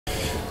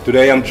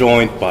Today I'm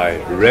joined by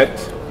Rett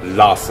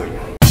Larson.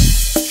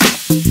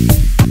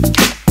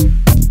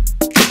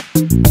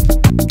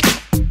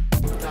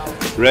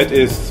 Rett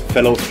is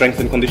fellow strength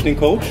and conditioning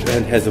coach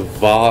and has a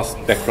vast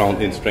background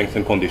in strength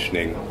and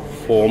conditioning.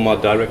 Former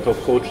director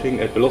of coaching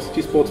at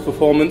Velocity Sports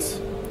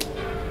Performance,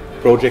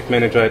 project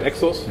manager at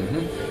Exos,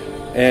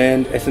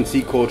 and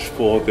S&C coach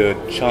for the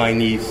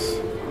Chinese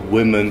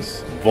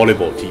women's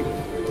volleyball team.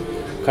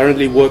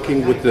 Currently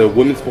working with the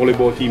women's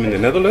volleyball team in the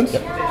Netherlands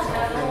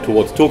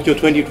towards Tokyo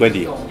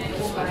 2020.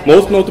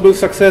 Most notable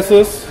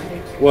successes,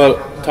 well,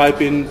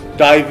 type in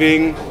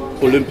diving,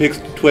 Olympics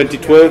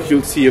 2012,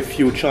 you'll see a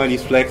few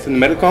Chinese flags in the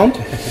medal count.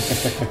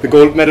 The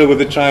gold medal with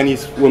the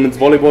Chinese women's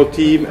volleyball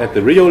team at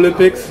the Rio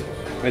Olympics,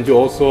 and you're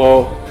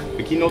also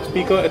a keynote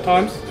speaker at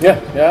times. Yeah.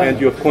 And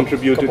you have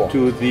contributed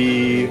to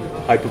the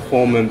high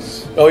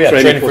performance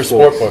training for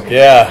sport book.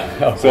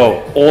 Yeah.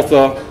 So,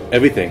 author,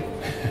 everything.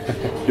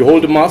 You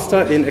hold a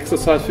master in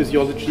exercise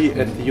physiology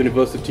at the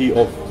University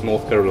of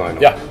North Carolina.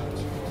 Yeah.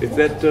 Is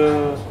that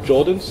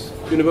Jordan's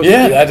university?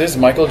 Yeah, that is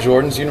Michael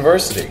Jordan's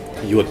university.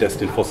 You are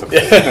destined for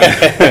success.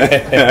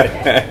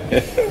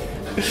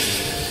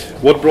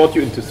 What brought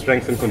you into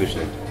strength and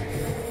conditioning?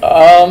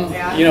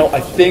 I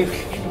think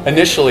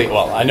initially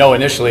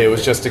it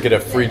was just to get a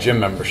free gym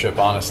membership,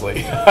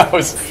 honestly. I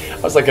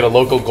was like at a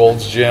local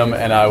Gold's gym,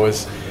 and I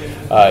was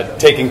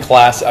taking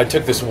class. I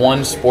took this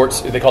one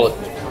sports, they call it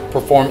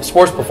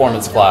sports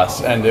performance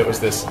class, and it was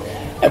this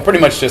pretty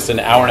much just an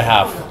hour and a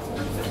half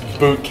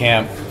boot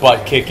camp,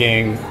 butt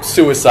kicking,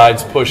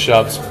 suicides,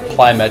 push-ups,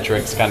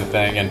 plyometrics kind of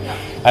thing. And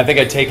I think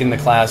I'd taken the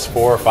class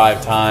 4 or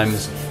 5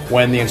 times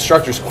when the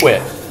instructors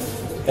quit.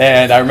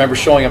 And I remember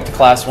showing up to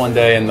class one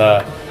day, and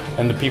the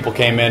people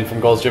came in from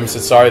Gold's Gym and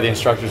said, "Sorry, the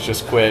instructors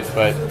just quit,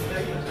 but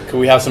could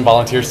we have some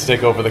volunteers to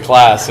take over the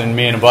class?" And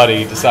me and a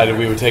buddy decided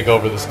we would take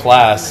over this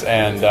class,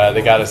 and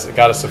they got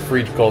us a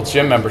free Gold's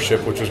Gym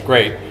membership, which was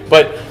great.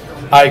 But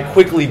I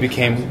quickly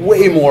became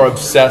way more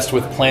obsessed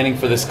with planning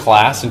for this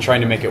class and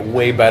trying to make it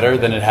way better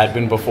than it had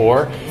been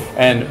before.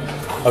 And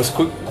I was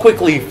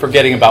quickly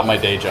forgetting about my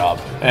day job.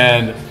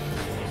 And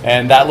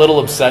that little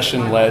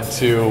obsession led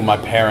to my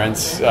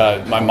parents.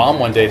 My mom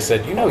one day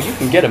said, "You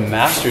can get a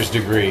master's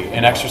degree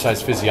in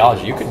exercise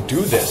physiology. You could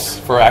do this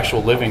for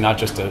actual living, not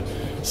just a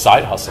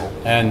side hustle."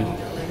 And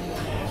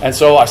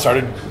so I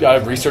started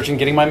researching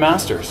getting my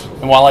master's.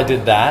 And while I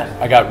did that,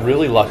 I got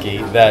really lucky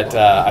that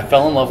I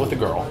fell in love with a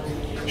girl.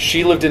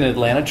 She lived in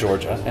Atlanta,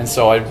 Georgia, and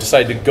so I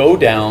decided to go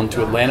down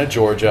to Atlanta,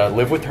 Georgia,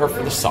 live with her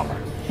for the summer.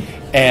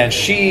 And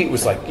she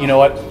was like, "You know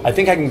what, I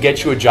think I can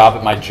get you a job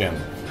at my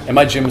gym." And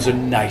my gym is a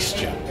nice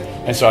gym.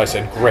 And so I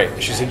said, "Great."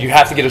 She said, "You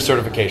have to get a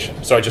certification."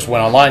 So I just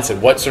went online and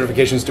said, "What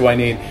certifications do I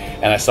need?"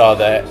 And I saw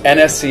the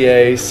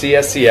NSCA,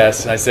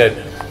 CSCS, and I said,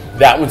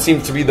 that one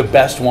seems to be the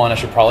best one. I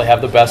should probably have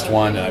the best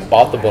one. And I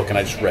bought the book, and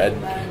I just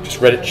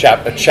read a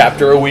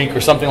chapter a week or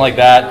something like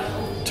that.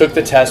 Took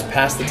the test,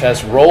 passed the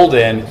test, rolled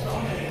in,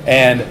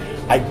 and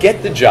I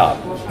get the job.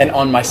 And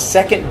on my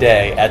second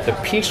day at the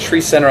Peachtree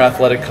Center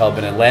Athletic Club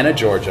in Atlanta,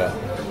 Georgia,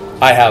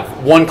 I have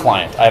one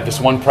client. I have this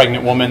one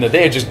pregnant woman that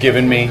they had just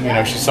given me.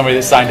 She's somebody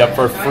that signed up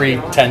for free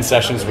 10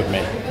 sessions with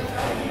me.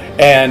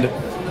 And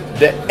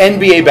the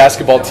NBA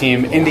basketball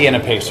team,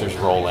 Indiana Pacers,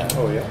 roll in.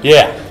 Oh, yeah?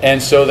 Yeah.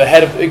 And so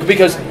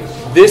because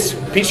this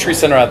Peachtree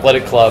Center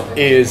Athletic Club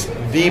is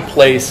the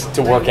place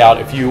to work out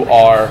if you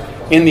are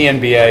in the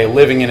NBA,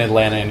 living in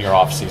Atlanta in your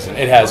off season.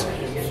 It has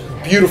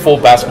beautiful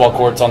basketball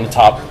courts on the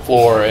top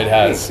floor. It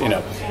has,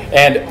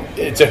 and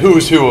it's a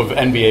who's who of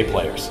NBA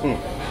players.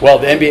 Well,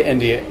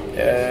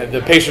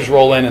 the Pacers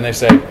roll in and they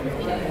say,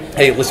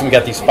 "Hey, listen, we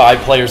got these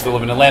 5 players that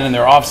live in Atlanta in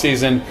their off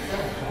season.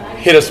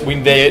 Hit us.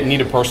 They need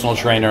a personal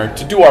trainer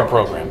to do our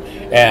program."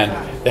 And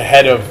the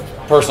head of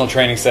personal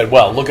training said,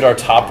 "Well, look at our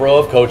top row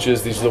of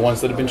coaches. These are the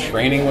ones that have been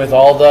training with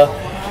all the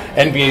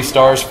NBA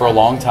stars for a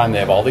long time. They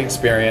have all the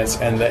experience."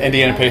 And the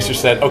Indiana Pacers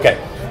said, "Okay,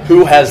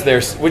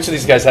 which of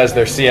these guys has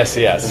their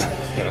CSCS?"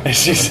 And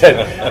she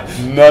said,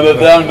 none of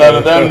them,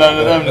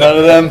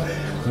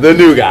 the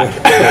new guy.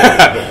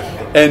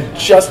 And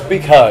just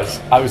because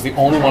I was the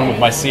only one with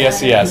my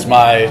CSCS,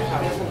 my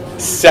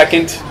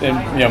second,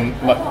 and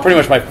pretty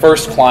much my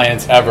first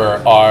clients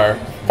ever are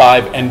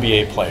 5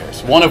 NBA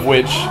players. One of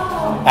which,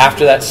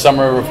 after that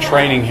summer of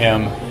training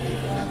him,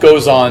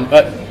 goes on,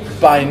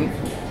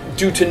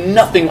 due to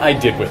nothing I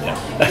did with him,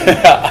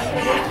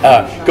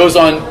 goes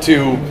on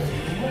to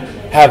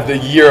have the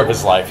year of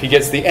his life. He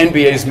gets the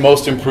NBA's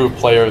Most Improved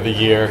Player of the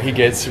Year. He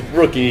gets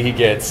rookie. He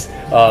gets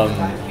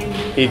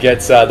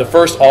the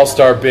first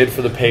All-Star bid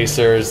for the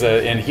Pacers,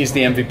 and he's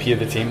the MVP of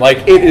the team.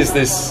 Like, it is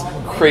this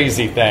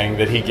crazy thing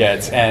that he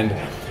gets, and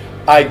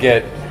I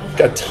get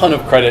a ton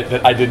of credit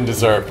that I didn't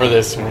deserve for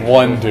this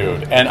one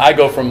dude. And I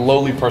go from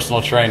lowly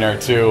personal trainer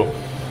to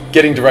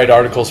getting to write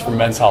articles for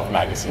Men's Health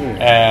magazine,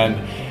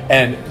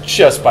 and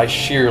just by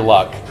sheer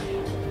luck,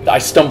 I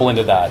stumble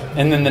into that.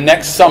 And then the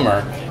next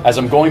summer, as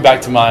I'm going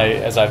back to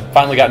as I've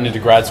finally gotten into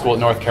grad school at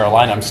North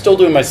Carolina, I'm still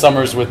doing my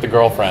summers with the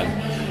girlfriend.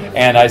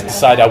 and I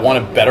decide I want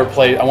a better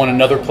place. I want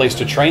another place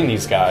to train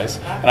these guys,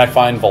 and I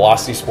find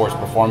Velocity Sports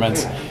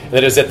Performance,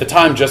 that is at the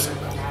time just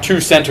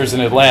 2 centers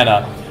in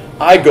Atlanta.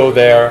 I go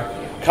there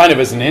kind of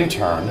as an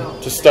intern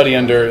to study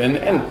under, and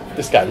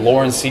this guy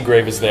Lauren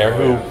Seagrave is there,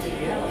 who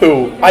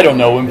I don't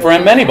know him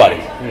from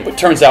anybody, but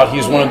turns out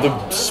he's one of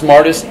the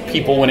smartest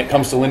people when it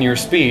comes to linear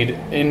speed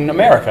in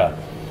America.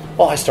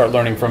 Well, I start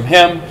learning from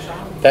him.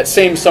 That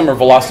same summer,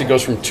 Velocity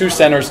goes from 2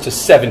 centers to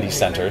 70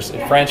 centers.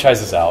 It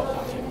franchises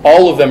out.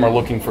 All of them are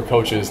looking for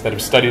coaches that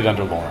have studied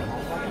under Lauren.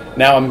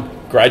 Now I'm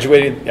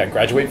graduated. I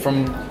graduate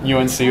from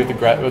UNC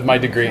with my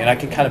degree, and I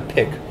can kind of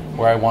pick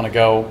where I want to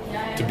go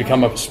to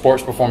become a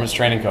sports performance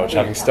training coach,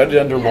 having studied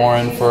under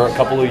Lauren for a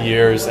couple of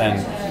years and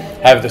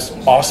have this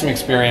awesome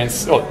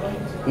experience. Well,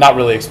 not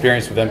really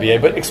experience with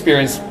NBA, but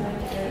experience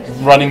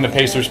running the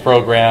Pacers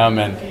program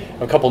and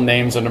a couple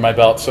names under my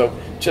belt. So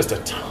just a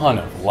ton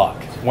of luck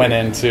went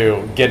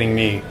into getting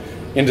me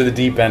into the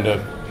deep end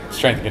of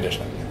strength and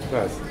conditioning.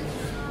 Nice.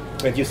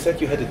 And you said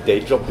you had a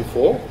day job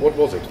before. What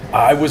was it?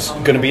 I was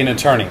going to be an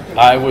attorney.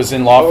 I was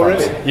in law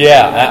firms. Really?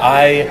 Yeah,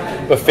 I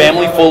have a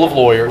family full of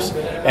lawyers,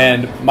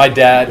 and my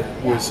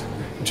dad was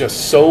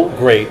just so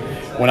great.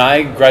 When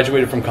I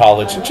graduated from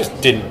college, I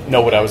just didn't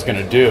know what I was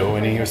going to do,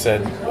 and he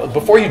said,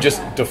 before you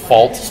just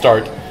default,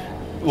 start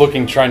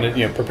trying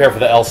to prepare for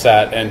the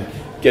LSAT and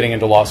getting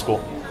into law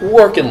school,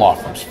 work in law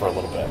firms for a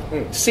little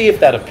bit. See if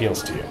that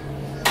appeals to you.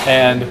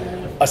 And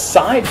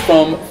aside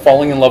from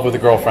falling in love with a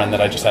girlfriend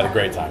that I just had a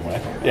great time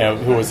with,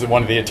 who was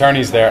one of the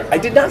attorneys there, I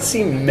did not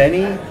see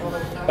many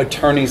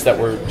attorneys that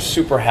were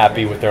super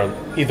happy with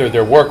either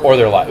their work or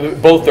their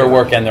life, both their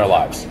work and their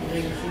lives.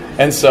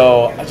 And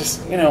so I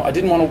just, I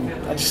didn't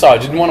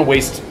want to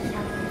waste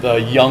the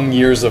young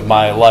years of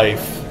my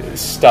life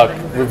stuck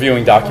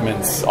reviewing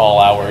documents all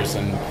hours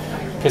and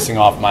pissing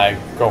off my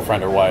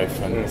girlfriend or wife.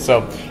 And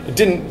so it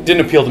didn't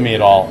appeal to me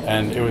at all.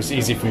 And it was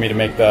easy for me to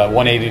make the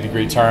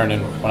 180-degree turn.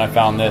 And when I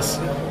found this,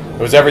 it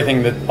was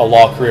everything that a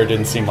law career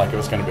didn't seem like it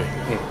was going to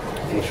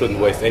be. We shouldn't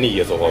waste any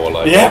years of our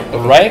life. Yeah,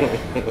 right?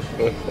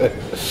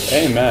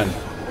 Amen.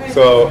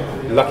 So,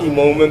 lucky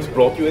moments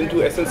brought you into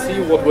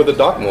SNC. What were the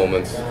dark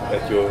moments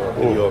in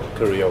your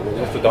career? What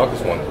was the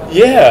darkest one?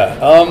 Yeah,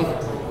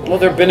 well,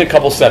 there have been a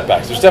couple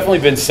setbacks. There's definitely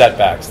been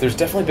setbacks. There's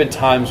definitely been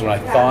times when I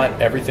thought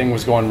everything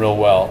was going real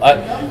well.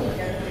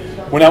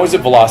 When I was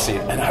at Velocity,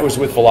 and I was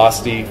with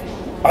Velocity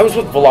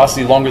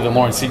longer than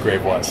Lauren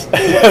Seagrave was.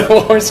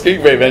 Lauren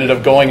Seagrave ended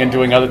up going and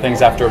doing other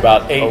things after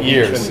about 8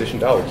 years. He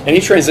transitioned out. And he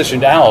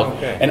transitioned out,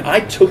 Okay. and I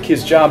took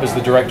his job as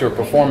the director of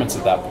performance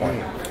at that point.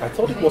 I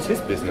thought it was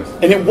his business.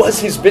 And it was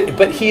his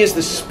but he is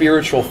the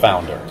spiritual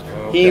founder.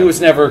 Okay. He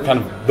was never kind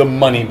of the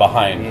money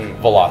behind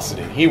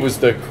Velocity. He was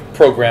the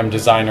program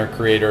designer,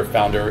 creator,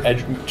 founder,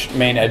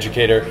 main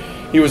educator.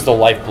 He was the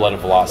lifeblood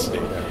of Velocity.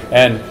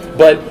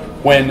 But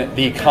when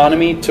the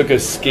economy took a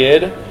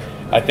skid,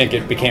 I think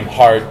it became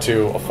hard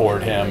to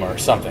afford him or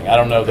something. I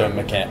don't know the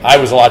mechanic. I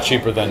was a lot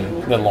cheaper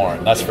than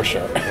Lauren, that's for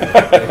sure.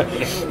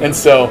 And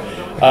so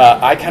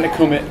I kind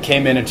of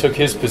came in and took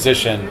his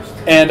position.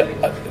 And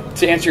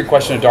to answer your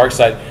question of dark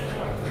side,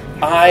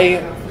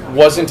 I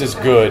wasn't as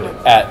good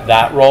at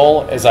that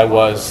role as I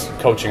was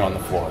coaching on the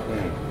floor.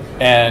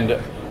 And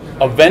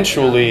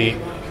eventually,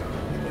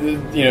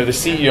 the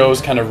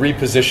CEOs kind of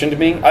repositioned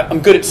me. I'm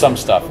good at some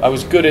stuff. I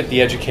was good at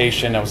the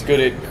education. I was good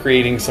at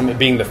creating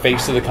being the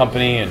face of the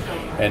company and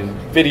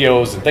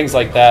videos and things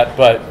like that.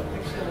 But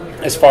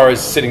as far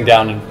as sitting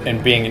down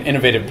and being an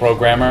innovative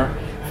programmer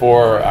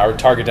for our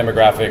target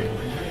demographic,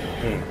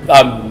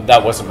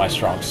 that wasn't my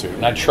strong suit.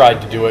 And I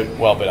tried to do it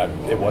well, but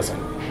it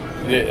wasn't.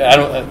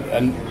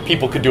 And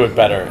people could do it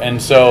better,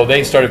 and so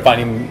they started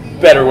finding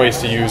better ways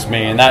to use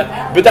me.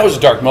 But that was a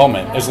dark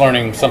moment, is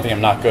learning something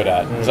I'm not good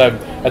at. Because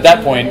at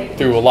that point,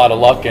 through a lot of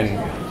luck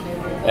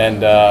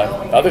and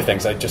other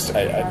things, I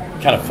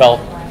kind of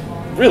felt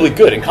really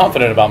good and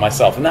confident about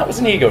myself, and that was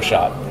an ego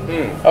shot.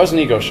 That was an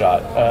ego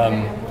shot,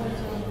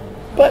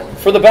 but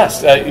for the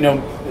best.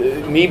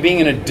 Me being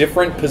in a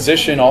different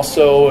position,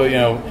 also,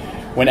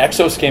 when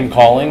Exos came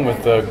calling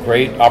with the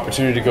great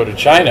opportunity to go to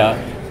China,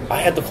 I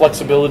had the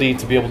flexibility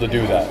to be able to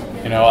do that.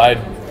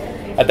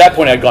 At that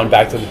point, I'd gone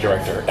back to the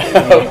director,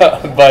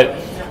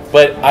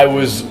 but I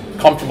was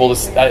comfortable.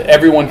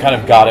 Everyone kind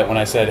of got it when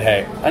I said,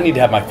 "Hey, I need to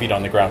have my feet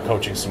on the ground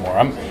coaching some more.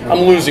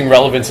 I'm losing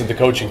relevance in the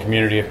coaching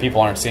community if people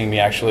aren't seeing me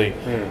actually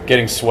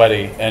getting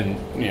sweaty and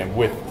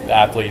with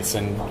athletes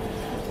and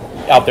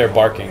out there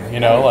barking,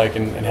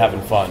 and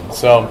having fun."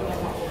 So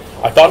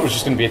I thought it was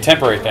just going to be a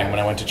temporary thing when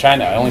I went to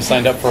China. I only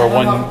signed up for a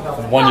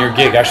one-year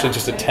gig, actually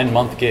just a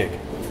 10-month gig,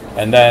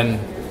 and then.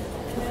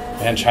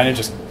 And China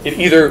it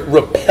either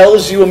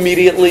repels you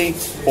immediately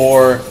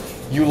or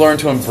you learn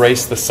to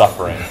embrace the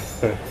suffering.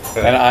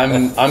 And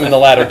I'm in the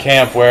latter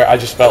camp where I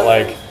just felt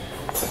like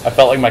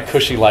my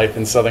cushy life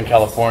in Southern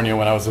California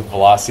when I was with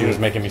Velocity was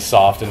making me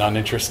soft and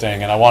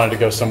uninteresting, and I wanted to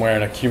go somewhere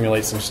and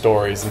accumulate some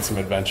stories and some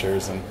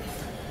adventures, and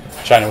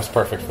China was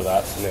perfect for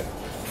that. Yeah.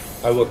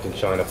 I worked in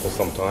China for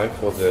some time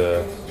for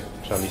the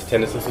Chinese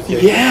Tennis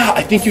Association. Yeah,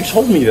 I think you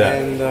told me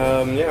that. And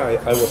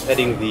I was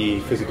heading the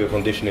physical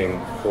conditioning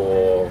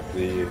for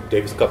the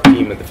Davis Cup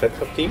team and the Fed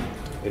Cup team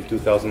in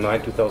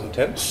 2009,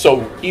 2010.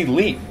 So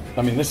elite.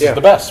 I mean, this is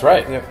the best,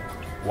 right? Yeah.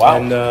 Wow.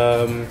 And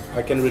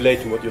I can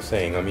relate to what you're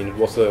saying. I mean,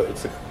 it's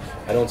a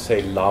I don't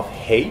say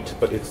love-hate,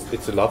 but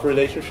it's a love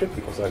relationship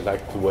because I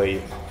like the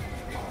way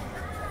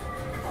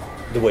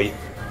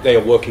they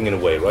are working in a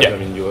way, right? Yeah. I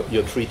mean,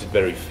 you're treated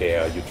very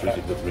fair. You're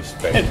treated with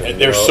respect. And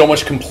there's so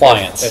much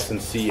compliance.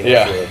 S&C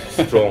has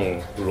a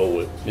strong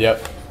role.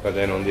 Yep. But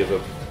then on the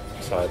other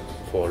side,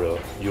 for a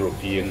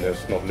European, there's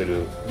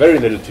very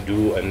little to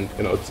do, and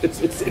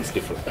it's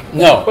different.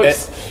 No, but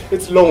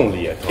it's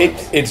lonely at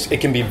times. It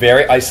can be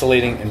very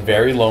isolating and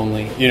very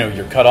lonely. You know,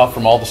 you're cut off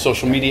from all the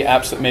social media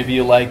apps that maybe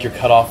you like. You're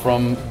cut off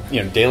from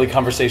daily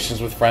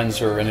conversations with friends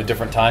who are in a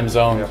different time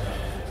zone.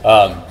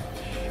 Yeah.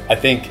 I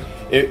think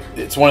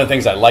it's one of the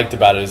things I liked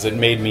about it is it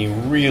made me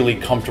really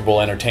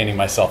comfortable entertaining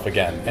myself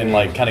again and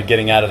like kind of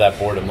getting out of that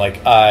boredom. Like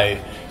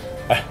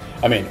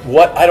I mean,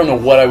 I don't know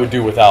what I would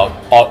do without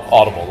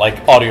Audible,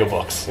 like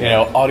audiobooks. You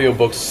know,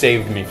 audiobooks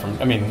saved me from,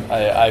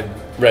 I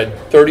read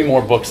 30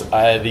 more books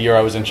the year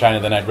I was in China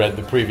than I'd read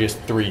the previous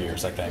 3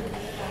 years, I think.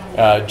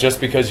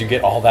 Just because you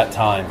get all that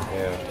time.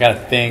 You got to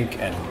think,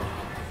 and,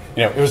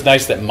 it was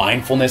nice that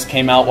mindfulness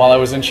came out while I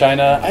was in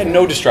China. I had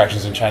no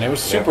distractions in China. It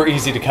was super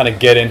easy to kind of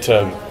get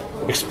into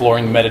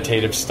exploring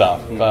meditative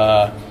stuff.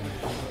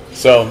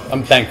 So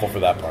I'm thankful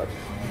for that part.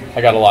 I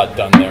got a lot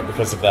done there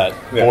because of that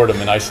boredom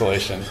and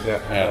isolation.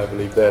 Yeah, I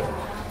believe that.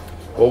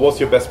 What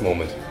was your best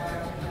moment?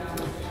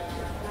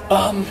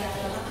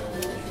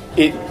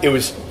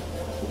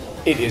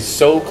 It is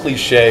so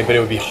cliche, but it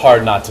would be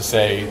hard not to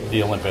say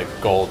the Olympic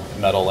gold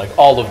medal. Like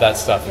all of that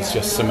stuff is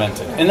just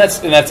cemented, and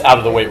that's out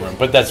of the weight room.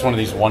 But that's one of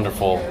these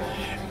wonderful.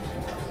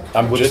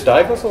 With the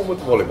divers or with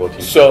the volleyball team?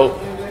 So,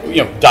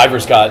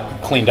 divers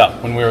got cleaned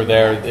up when we were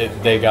there.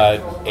 They got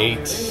 8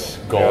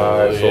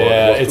 gold.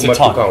 It's a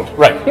ton.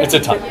 Right, it's a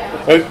ton.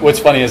 What's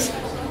funny is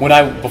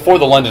before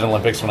the London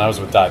Olympics, when I was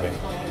with diving,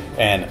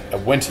 and I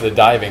went to the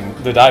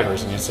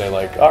divers, and you say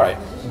like, all right,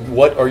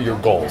 what are your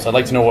goals? I'd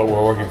like to know what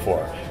we're working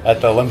for. At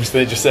the Olympics,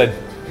 they just said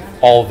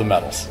all of the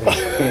medals,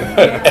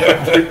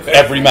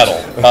 every medal.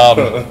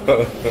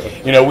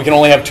 We can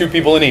only have 2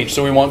 people in each,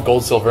 so we want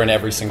gold, silver in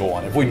every single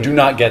one. If we do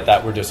not get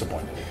that, we're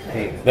disappointed.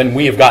 Then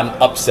we have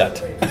gotten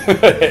upset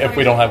if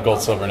we don't have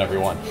gold, silver in every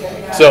one.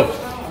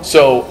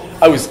 So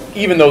I was,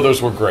 even though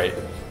those were great,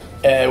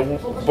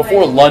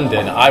 before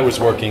London, I was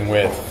working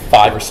with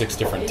 5 or 6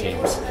 different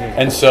teams,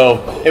 and so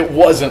it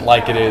wasn't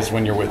like it is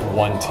when you're with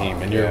one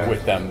team and you're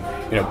with them.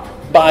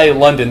 By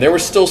London, there were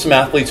still some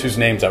athletes whose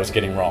names I was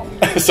getting wrong,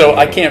 so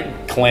I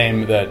can't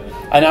claim that.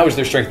 And I was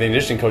their strength and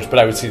conditioning coach, but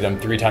I would see them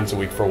 3 times a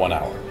week for 1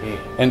 hour,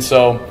 and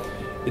so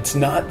it's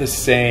not the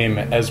same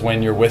as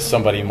when you're with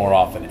somebody more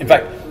often. In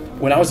fact,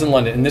 when I was in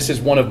London, and this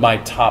is one of my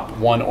top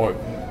one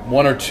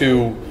or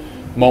two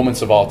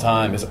moments of all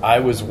time, is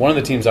one of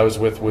the teams I was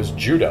with was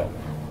judo,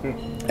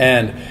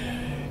 and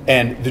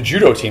the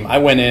judo team, I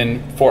went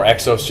in for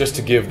Exos just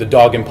to give the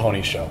dog and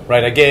pony show,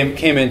 right? I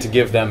came in to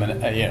give them,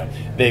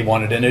 they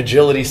wanted an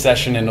agility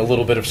session and a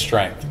little bit of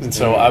strength, and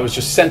so I was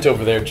just sent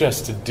over there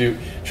just to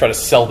try to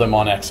sell them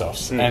on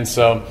Exos, and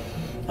so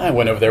I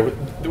went over there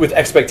with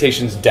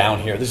expectations down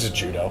here. This is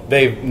judo.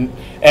 They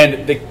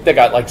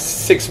got like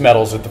 6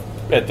 medals at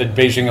the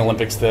Beijing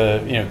Olympics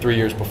 3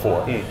 years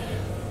before.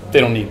 They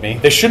don't need me.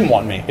 They shouldn't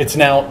want me. It's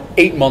now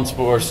 8 months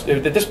before.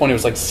 At this point, it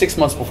was like 6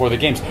 months before the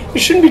games.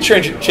 We shouldn't be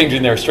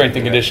changing their strength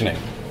and conditioning.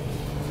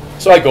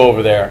 So I go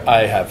over there.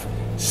 I have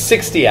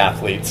 60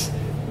 athletes.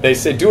 They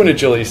said, do an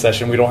agility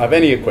session. We don't have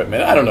any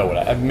equipment. I don't know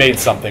I made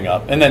something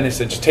up. And then they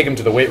said, just take them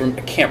to the weight room.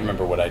 I can't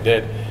remember what I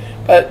did.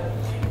 But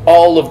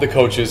all of the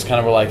coaches kind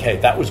of were like, hey,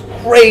 that was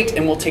great,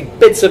 and we'll take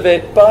bits of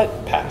it, but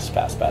pass.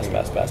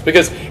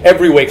 Because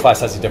every weight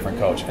class has a different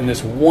coach. And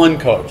this one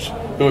coach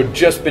who had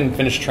just been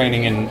finished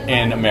training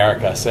in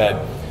America said,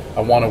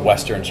 I want a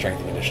Western strength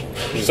and conditioning.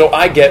 So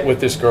I get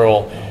with this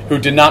girl who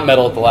did not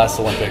medal at the last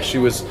Olympics. She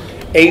was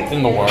 8th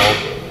in the world.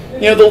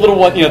 The little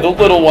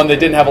one they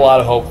didn't have a lot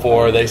of hope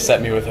for. They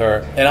set me with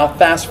her. And I'll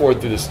fast forward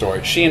through the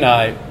story. She and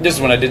I, this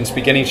is when I didn't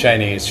speak any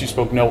Chinese. She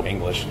spoke no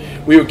English.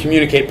 We would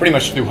communicate pretty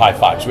much through high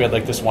fives. We had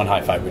like this one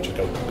high five. We'd just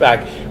go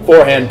back,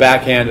 forehand,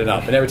 backhand, and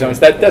up. And every time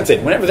that's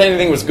it. Whenever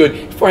anything was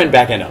good, forehand,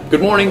 backhand, up.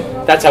 Good morning.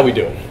 That's how we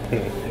do it.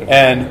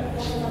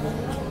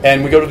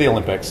 And we go to the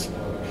Olympics.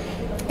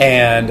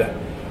 And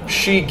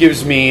she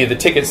gives me the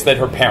tickets that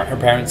her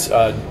parents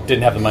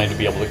didn't have the money to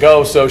be able to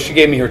go. So she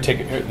gave me the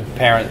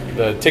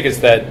tickets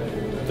that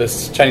the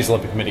Chinese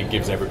Olympic Committee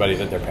gives everybody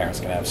that their parents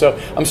can have. So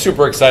I'm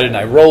super excited, and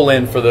I roll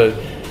in for the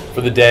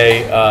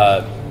day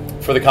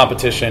for the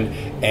competition.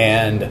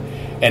 And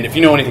if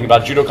you know anything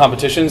about judo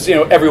competitions,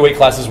 every weight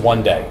class is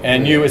 1 day,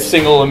 and it's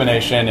single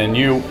elimination. And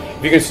you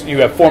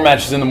have 4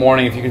 matches in the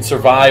morning. If you can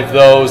survive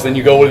those, then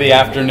you go to the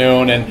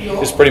afternoon, and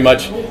it's pretty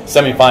much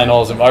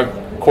semifinals and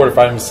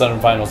quarterfinals,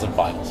 semifinals, and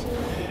finals.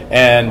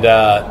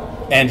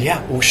 And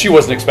she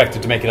wasn't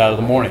expected to make it out of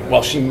the morning.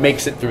 Well, she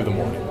makes it through the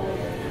morning.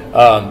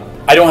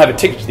 I don't have a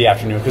ticket to the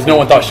afternoon because no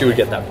one thought she would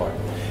get that far.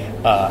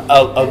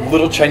 A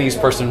little Chinese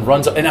person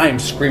runs up, and I am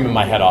screaming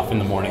my head off in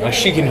the morning. Like,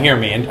 she can hear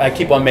me, and I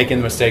keep on making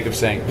the mistake of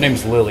saying, her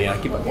name's Lily, and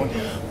I keep on going,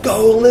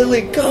 go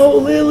Lily, go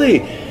Lily.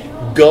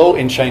 Go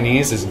in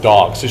Chinese is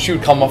dog. So she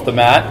would come off the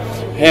mat,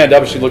 hand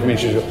up, and she'd look at me,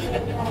 and she'd go,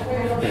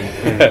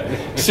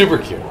 super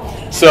cute.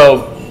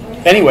 So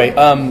anyway,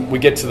 we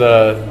get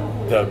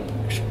to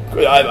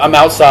I'm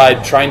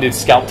outside trying to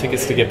scout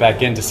tickets to get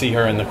back in to see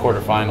her in the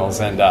quarterfinals,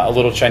 and a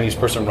little Chinese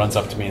person runs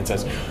up to me and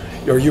says,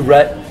 are you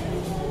Rett?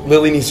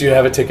 Lily needs you to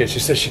have a ticket. She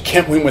says she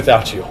can't win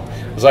without you.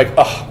 I was like,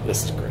 oh,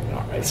 this is great.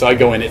 All right. So I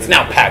go in. It's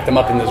now packed. I'm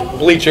up in the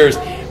bleachers.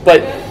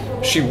 But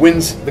she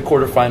wins the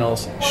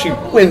quarterfinals. She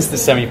wins the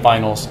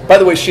semifinals. By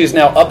the way, she is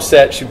now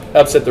upset. She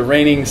upset the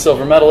reigning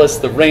silver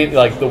medalist,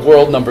 the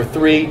world number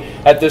 3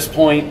 at this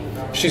point.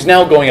 She's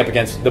now going up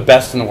against the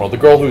best in the world. The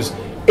girl who's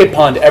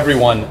ipponed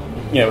everyone,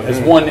 has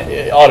won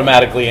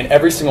automatically in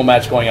every single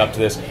match going up to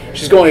this.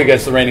 She's going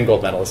against the reigning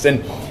gold medalist.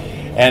 And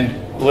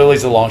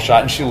Lily's a long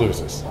shot, and she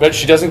loses. But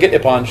she doesn't get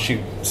ippon.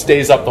 She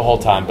stays up the whole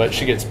time, but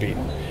she gets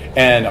beaten.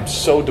 And I'm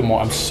so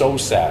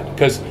sad,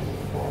 because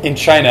in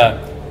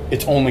China,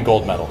 it's only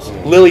gold medals.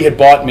 Lily had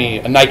bought me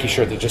a Nike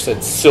shirt that just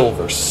said,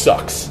 silver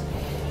sucks.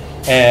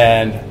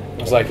 And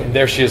I was like,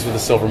 there she is with a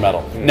silver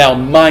medal. Now,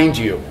 mind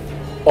you,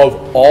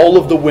 of all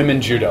of the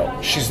women judo,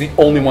 she's the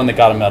only one that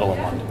got a medal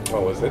in London.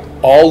 Oh, is it?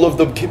 All of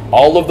the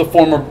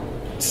former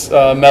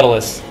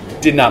medalists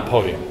did not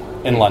podium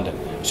in London.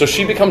 So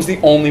she becomes the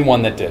only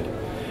one that did.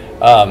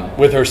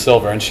 With her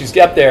silver, and she's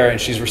up there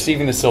and she's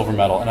receiving the silver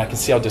medal, and I can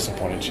see how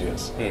disappointed she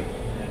is.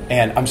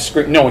 And I'm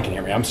screaming. No one can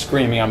hear me. I'm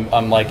screaming.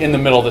 I'm like in the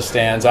middle of the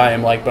stands. I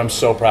am like, but I'm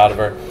so proud of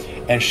her.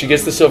 And she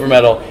gets the silver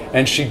medal,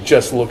 and she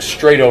just looks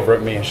straight over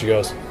at me, and she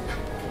goes,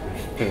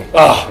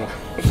 "Oh,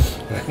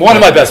 one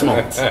of my best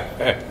moments.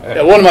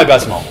 One of my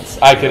best moments.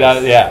 I could,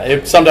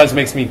 It sometimes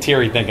makes me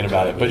teary thinking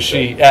about it. But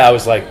I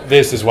was like,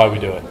 this is why we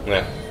do it.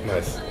 Yeah,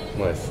 nice.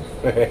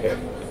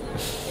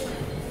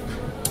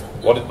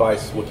 What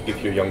advice would you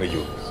give your younger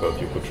you? So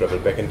if you could travel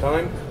back in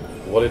time,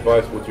 what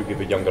advice would you give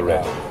a younger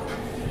Rett?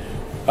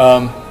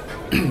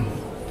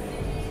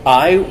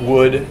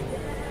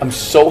 I'm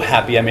so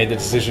happy I made the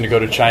decision to go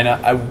to China.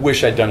 I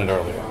wish I'd done it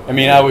earlier. I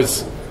mean, I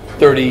was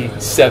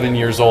 37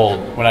 years old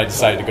when I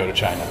decided to go to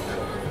China.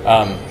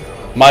 I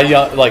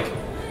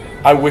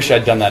wish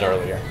I'd done that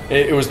earlier.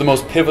 It was the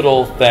most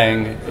pivotal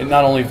thing, and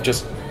not only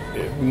just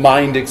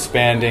mind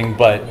expanding,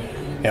 but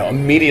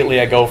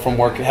immediately I go from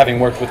having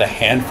worked with a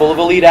handful of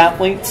elite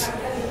athletes,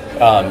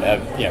 a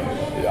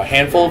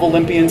handful of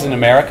Olympians in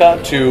America,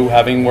 to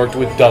having worked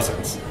with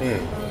dozens.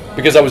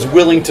 Because I was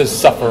willing to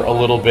suffer a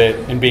little bit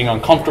in being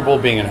uncomfortable,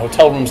 being in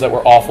hotel rooms that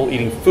were awful,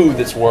 eating food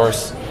that's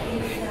worse.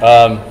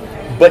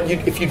 But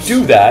if you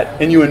do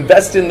that and you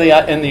invest in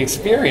the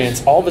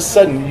experience, all of a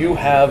sudden you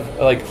have,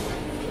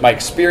 my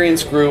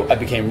experience grew. I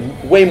became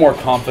way more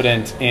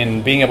confident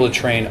in being able to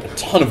train a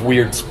ton of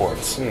weird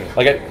sports.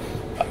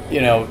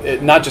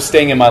 Not just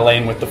staying in my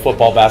lane with the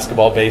football,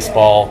 basketball,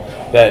 baseball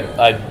that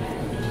I'd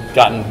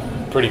gotten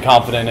pretty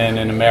confident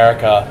in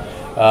America,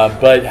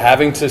 but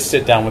having to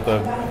sit down with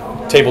a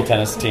table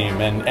tennis team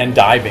and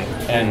diving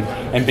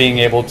and being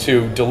able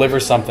to deliver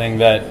something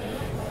that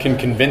can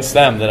convince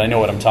them that I know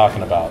what I'm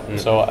talking about.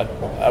 So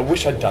I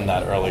wish I'd done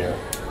that earlier.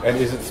 And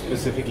is it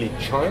specifically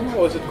China,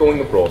 or is it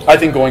going abroad? I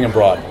think going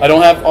abroad. I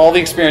don't have all the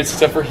experience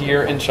except for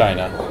here in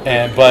China,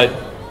 but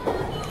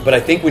I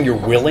think when you're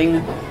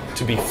willing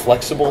to be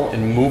flexible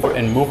and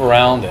move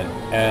around,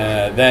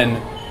 and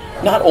then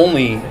not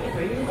only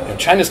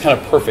China's kind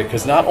of perfect,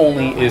 because not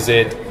only is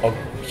it a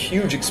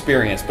huge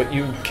experience, but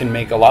you can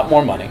make a lot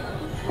more money,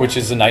 which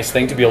is a nice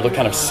thing to be able to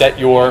kind of set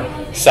your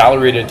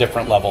salary at a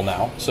different level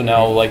now. So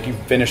now, you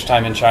finish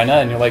time in China,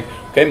 and you're like,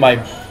 okay, my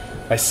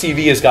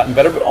CV has gotten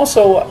better, but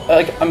also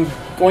I'm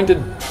going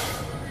to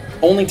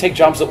only take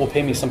jobs that will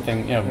pay me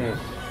something,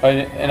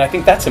 and I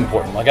think that's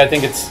important. I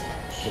think it's,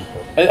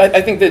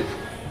 I think that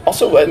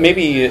also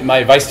maybe my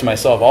advice to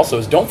myself also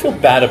is don't feel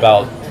bad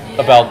about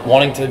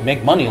wanting to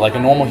make money like a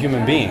normal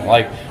human being.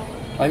 I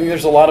think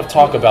there's a lot of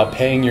talk about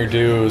paying your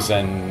dues,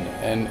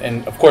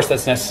 and of course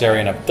that's necessary,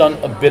 and I've done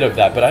a bit of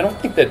that, but I don't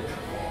think that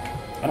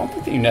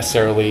you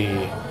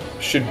necessarily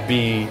should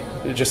be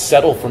just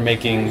settle for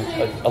making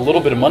a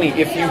little bit of money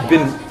if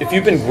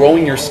you've been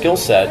growing your skill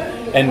set,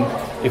 and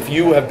if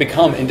you have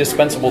become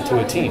indispensable to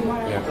a team.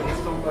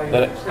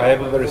 I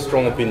have a very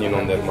strong opinion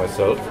on that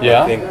myself.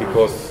 Yeah? I think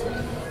because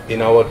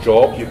in our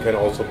job you can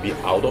also be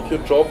out of your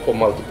job for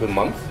multiple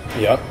months.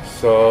 Yeah.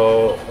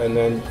 So, and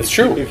then it's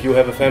true. If you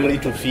have a family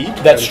to feed,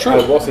 that's true.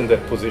 I was in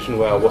that position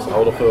where I was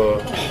out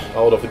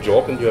of a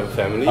job, and you have a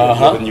family, and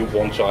you have a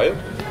newborn child.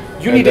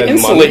 You need to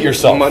insulate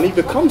yourself. Money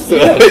becomes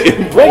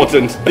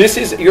important.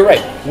 Right. You're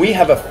right. We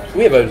have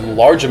a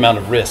large amount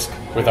of risk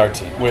with our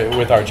team,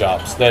 with our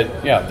jobs. That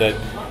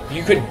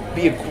you could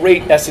be a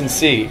great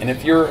S&C, and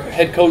if your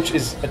head coach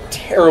is a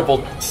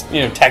terrible,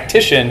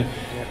 tactician,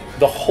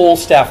 the whole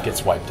staff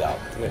gets wiped out.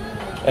 Yeah.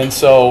 And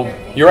so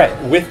you're right.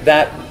 With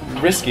that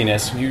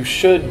riskiness, you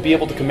should be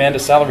able to command a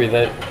salary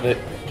that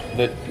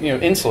that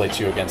insulates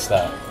you against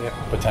that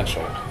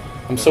potential.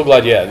 I'm so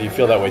glad, that you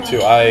feel that way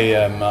too.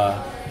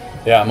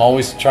 I'm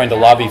always trying to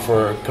lobby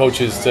for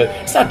coaches to,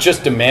 it's not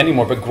just demanding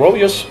more, but grow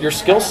your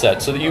skill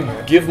set so that you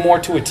give more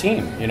to a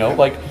team,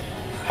 like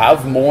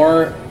have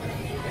more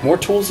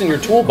tools in your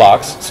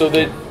toolbox so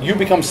that you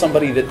become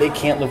somebody that they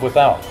can't live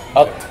without.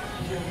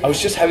 I was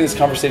just having this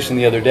conversation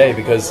the other day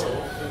because,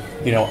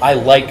 I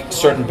like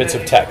certain bits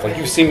of tech. Like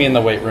you see me in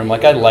the weight room,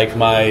 like I like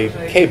my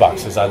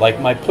K-boxes, I like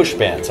my push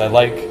bands, I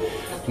like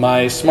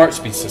my smart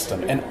speed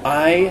system, and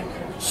I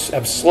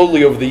have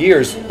slowly over the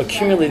years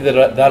accumulated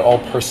that all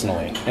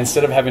personally.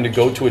 Instead of having to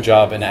go to a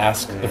job and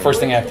ask, the first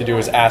thing I have to do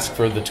is ask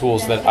for the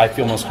tools that I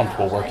feel most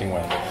comfortable working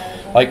with.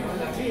 Like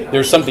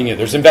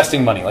there's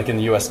investing money like in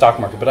the US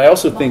stock market, but I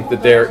also think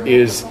that there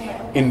is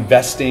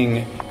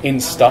investing in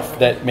stuff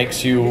that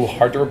makes you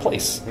hard to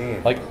replace.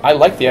 Like I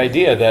like the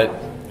idea that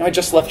I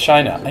just left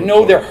China. I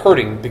know they're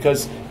hurting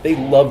because they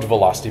loved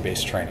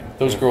velocity-based training.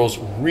 Those girls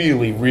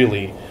really,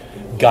 really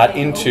got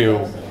into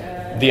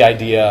the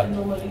idea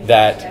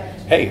that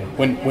hey,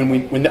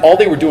 when all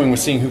they were doing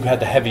was seeing who had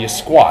the heaviest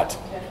squat,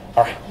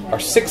 our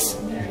 6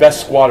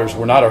 best squatters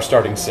were not our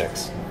starting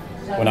 6.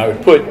 When I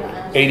would put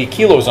 80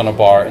 kilos on a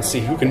bar and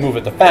see who can move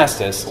it the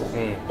fastest,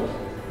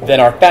 then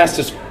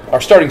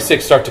our starting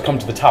 6 start to come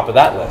to the top of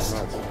that list.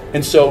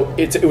 And so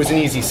it was an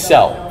easy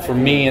sell for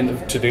me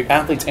and to the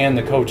athletes and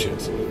the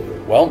coaches.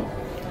 Well,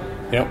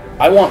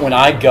 I want when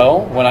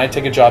I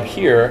take a job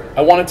here,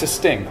 I want it to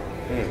sting.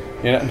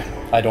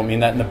 I don't mean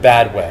that in a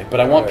bad way, but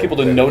I want people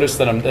to notice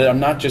that I'm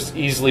not just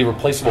easily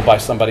replaceable by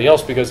somebody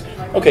else because,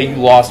 okay, you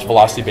lost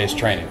velocity-based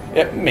training.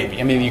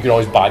 Maybe. I mean, you could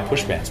always buy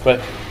push bands, but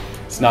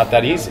it's not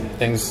that easy.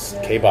 Things,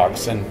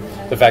 K-box, and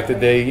the fact that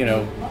they,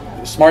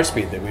 smart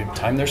speed, they would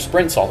time their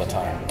sprints all the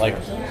time. Like,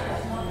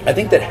 I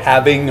think that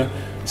having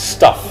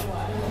stuff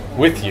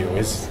with you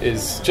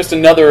is just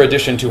another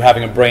addition to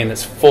having a brain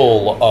that's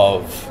full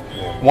of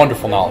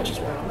wonderful knowledge as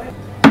well.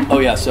 Oh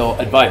yeah, so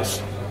advice.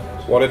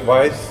 What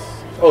advice?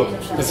 Oh,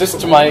 is this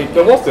to my...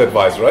 That was the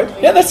advice, right?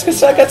 Yeah, that's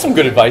because I got some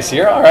good advice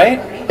here. All right.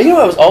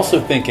 I was also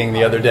thinking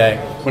the other day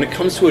when it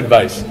comes to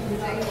advice,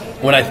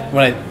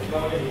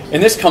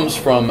 and this comes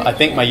from I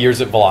think my years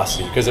at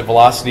Velocity, because at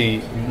Velocity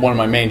one of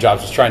my main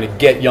jobs was trying to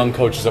get young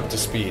coaches up to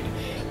speed.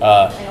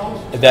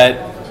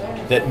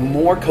 That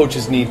more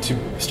coaches need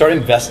to start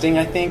investing,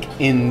 I think,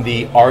 in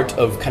the art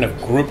of kind of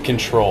group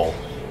control,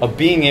 of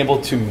being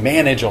able to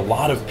manage a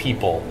lot of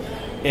people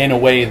in a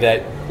way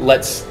that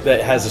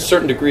has a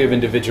certain degree of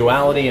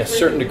individuality, a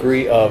certain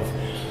degree of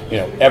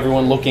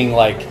everyone looking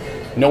like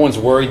no one's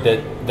worried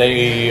that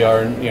they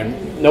are,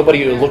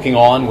 nobody looking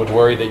on would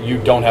worry that you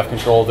don't have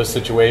control of this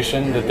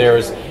situation, that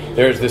there's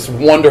this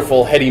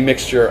wonderful heady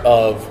mixture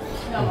of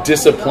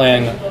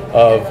discipline,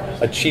 of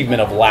achievement,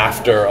 of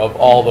laughter, of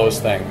all those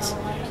things.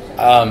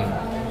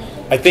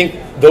 I think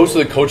those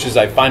are the coaches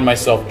I find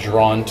myself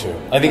drawn to.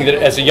 I think that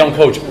as a young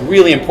coach,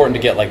 really important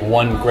to get like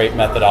one great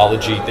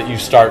methodology that you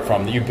start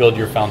from, that you build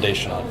your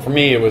foundation on. For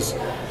me, it was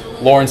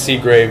Lauren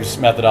Seagrave's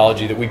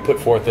methodology that we put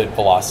forth at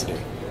Velocity,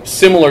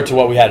 similar to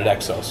what we had at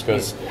Exos,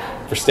 because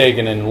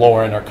Verstegen and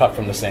Lauren are cut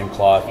from the same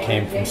cloth,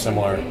 came from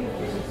similar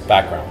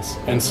backgrounds.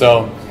 And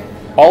so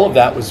all of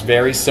that was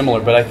very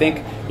similar, but I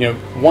think,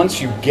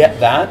 once you get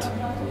that,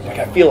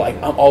 I feel like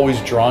I'm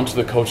always drawn to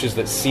the coaches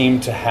that seem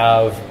to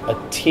have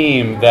a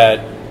team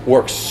that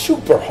works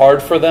super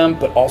hard for them,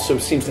 but also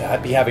seems to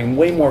be having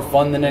way more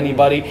fun than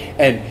anybody,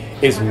 and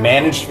is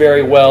managed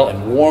very well,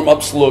 and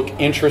warm-ups look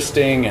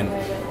interesting,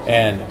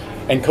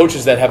 and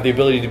coaches that have the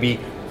ability to be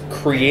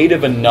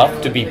creative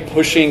enough to be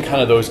pushing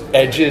kind of those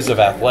edges of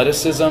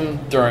athleticism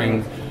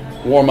during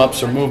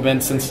warm-ups or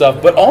movements and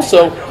stuff, but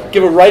also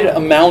give a right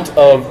amount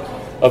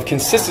of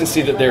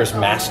consistency, that there's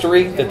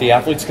mastery, that the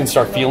athletes can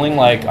start feeling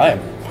like, I am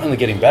finally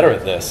getting better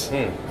at this.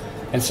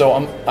 And so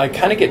I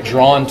kind of get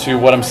drawn to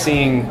what I'm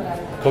seeing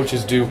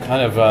coaches do,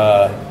 kind of,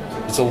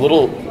 it's a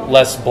little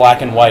less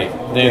black and white.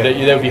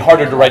 They would be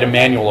harder to write a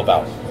manual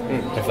about,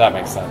 if that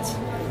makes sense.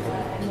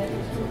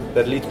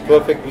 That leads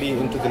perfectly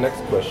into the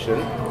next question.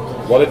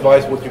 What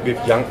advice would you give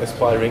young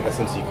aspiring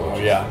SNC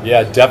coaches?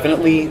 Yeah,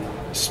 definitely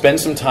spend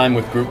some time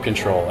with group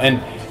control.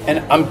 And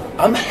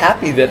I'm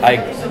happy that I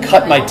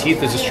cut my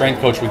teeth as a strength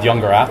coach with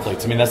younger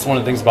athletes. I mean, that's one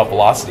of the things about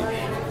Velocity.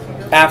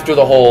 After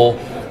the whole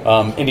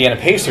Indiana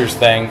Pacers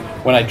thing,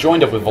 when I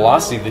joined up with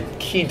Velocity, the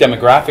key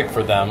demographic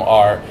for them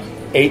are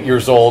 8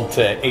 years old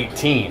to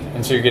 18.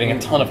 And so you're getting a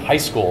ton of high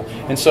school.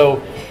 And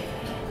so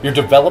you're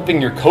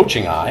developing your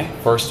coaching eye,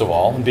 first of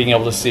all, and being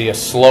able to see a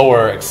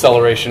slower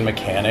acceleration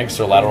mechanics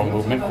or lateral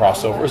movement,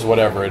 crossovers,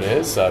 whatever it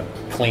is,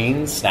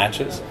 cleans,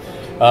 snatches.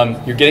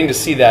 You're getting to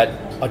see that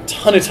a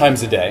ton of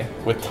times a day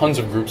with tons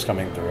of groups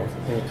coming through.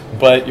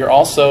 But you're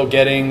also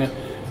getting,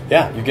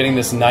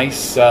 this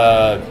nice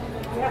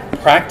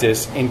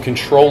practice in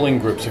controlling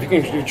groups. If you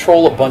can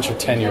control a bunch of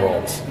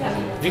 10-year-olds,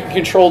 if you can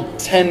control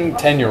 10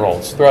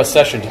 10-year-olds throughout a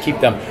session to keep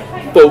them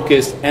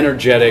focused,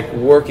 energetic,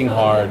 working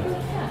hard,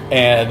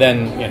 and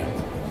then,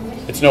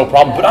 it's no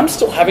problem. But I'm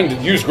still having to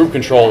use group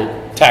control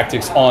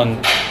tactics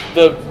on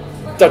the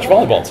Dutch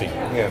volleyball team.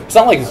 It's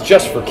not like it's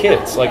just for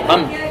kids. Like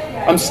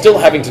I'm still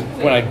having to,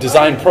 when I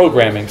design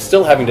programming,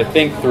 still having to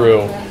think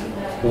through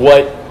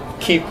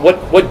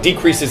what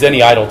decreases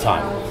any idle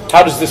time.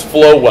 How does this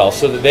flow well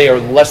so that they are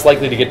less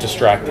likely to get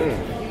distracted?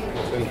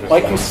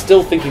 Like I'm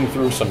still thinking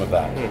through some of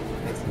that.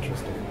 That's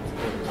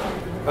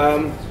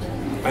interesting.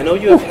 I know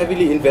you have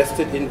heavily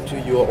invested into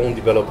your own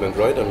development,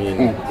 right? I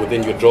mean,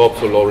 within your job,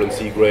 so Lawrence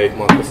Seagrave,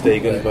 Mark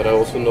Verstegen, but I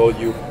also know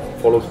you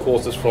followed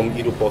courses from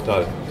Ido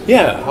Portal.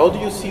 Yeah. How do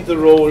you see the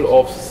role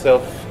of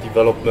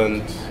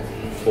self-development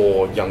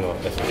for younger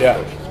athletes?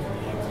 Yeah.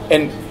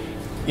 And,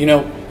 you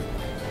know,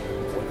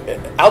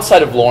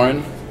 outside of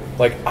Lauren,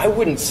 like I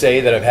wouldn't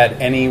say that I've had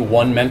any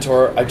one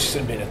mentor. I've just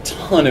made a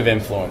ton of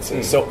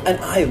influences. So, and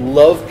I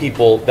love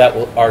people that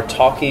are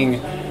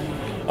talking.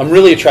 I'm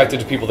really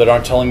attracted to people that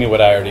aren't telling me what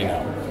I already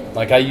know.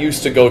 Like I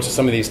used to go to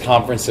some of these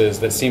conferences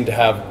that seem to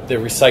they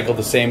recycle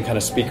the same kind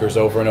of speakers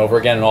over and over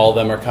again, and all of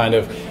them are kind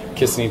of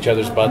kissing each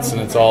other's butts,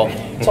 and it's all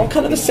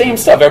kind of the same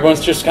stuff.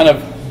 Everyone's just kind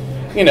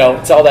of, you know,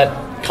 it's all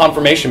that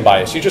confirmation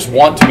bias. You just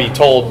want to be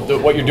told that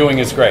what you're doing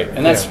is great,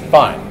 and that's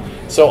fine.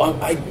 So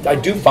I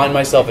do find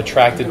myself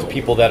attracted to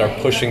people that are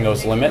pushing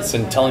those limits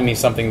and telling me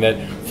something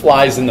that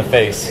flies in the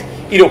face.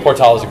 Ido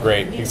Portal is a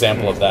great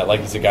example of that.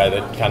 Like he's a guy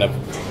that kind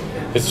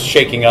of is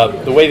shaking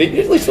up the way that,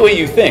 at least the way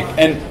you think,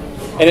 and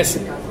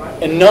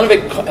none of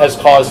it has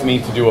caused me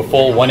to do a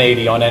full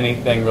 180 on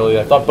anything really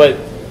I thought, but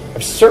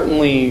I've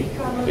certainly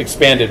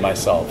expanded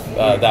myself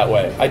that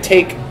way. I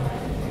take,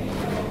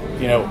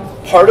 you know,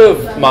 part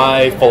of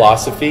my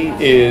philosophy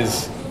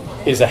is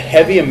a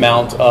heavy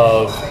amount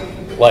of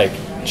like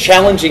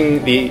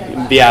challenging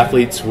the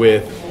athletes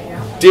with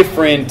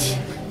different,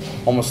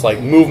 almost like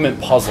movement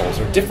puzzles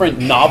or different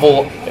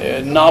novel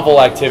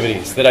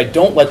activities that I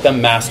don't let them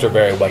master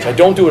very much. I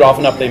don't do it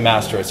often enough they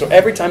master it. So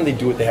every time they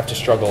do it, they have to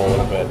struggle a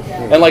little bit.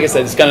 And like I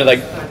said, it's kind of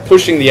like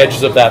pushing the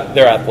edges of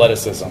their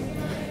athleticism.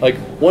 Like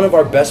one of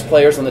our best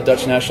players on the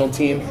Dutch national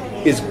team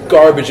is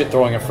garbage at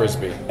throwing a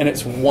frisbee, and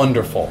it's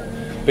wonderful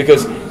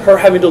because her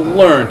having to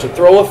learn to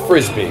throw a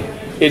frisbee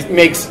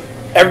makes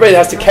everybody that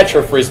has to catch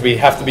her frisbee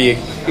have to be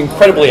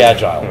incredibly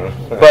agile.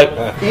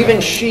 But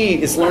even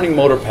she is learning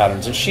motor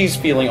patterns and she's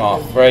feeling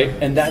off, right?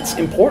 And that's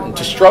important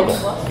to struggle.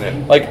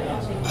 Like,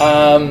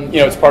 you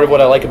know, it's part of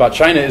what I like about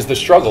China is the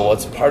struggle.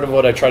 It's part of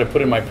what I try to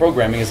put in my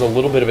programming is a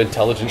little bit of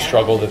intelligent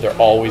struggle that they're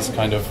always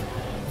kind of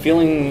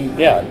feeling,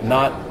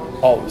 not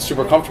all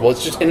super comfortable.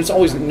 It's just, and it's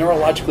always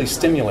neurologically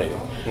stimulating.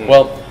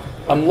 Well,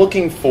 I'm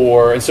looking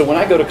for, and so when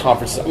I go to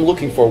conferences, I'm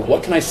looking for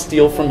what can I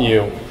steal from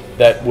you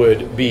that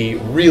would be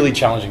really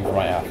challenging for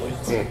my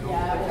athletes.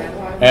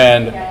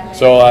 And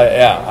so,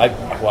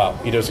 wow,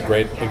 Ido's a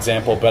great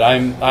example. But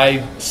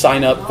I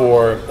sign up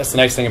for, that's the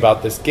nice thing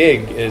about this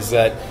gig is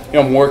that, you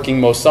know, I'm working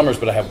most summers,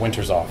 but I have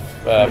winters off.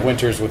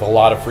 Winters with a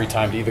lot of free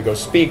time to either go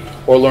speak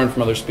or learn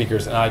from other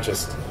speakers. And I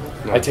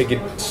take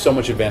so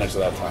much advantage of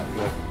that time.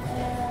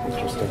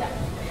 Interesting.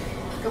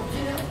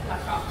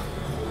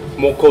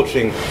 More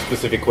coaching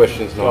specific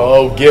questions now.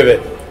 Oh, give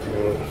it.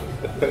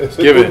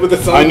 Give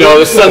it. I know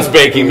the sun's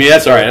baking me.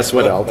 That's all right. I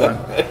sweat all the time.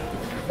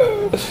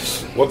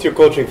 What's your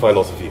coaching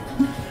philosophy?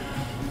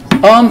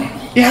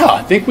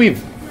 I think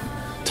we've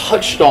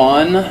touched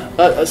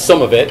on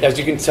some of it. As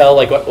you can tell,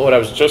 like what I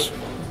was just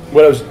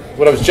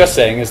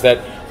saying is that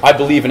I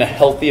believe in a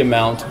healthy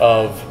amount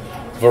of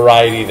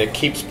variety that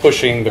keeps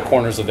pushing the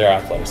corners of their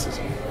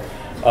athleticism.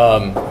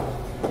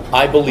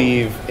 I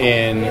believe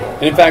and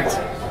in fact,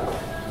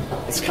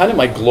 it's kind of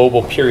my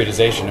global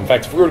periodization. In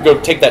fact, if we were to go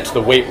take that to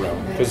the weight room,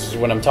 because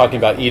when I'm talking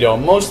about Ido,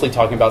 I'm mostly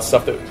talking about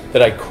stuff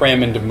that I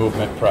cram into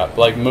movement prep,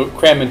 like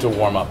cram into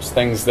warm-ups,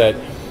 things that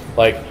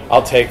like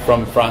I'll take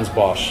from Franz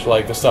Bosse,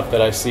 like the stuff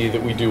that I see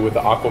that we do with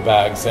the aqua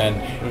bags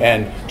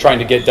and trying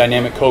to get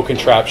dynamic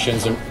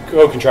co-contractions and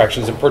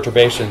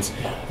perturbations.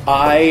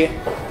 I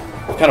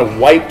kind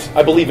of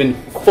I believe in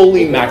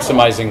fully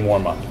maximizing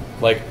warm-up.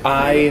 Like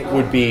I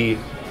would be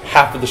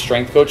half of the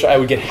strength coach, I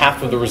would get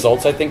half of the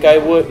results I think I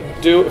would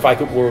do if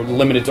were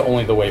limited to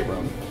only the weight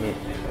room.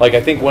 Like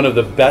I think one of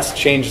the best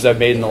changes I've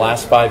made in the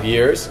last 5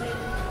 years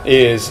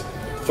is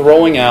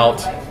throwing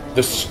out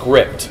the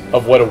script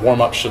of what a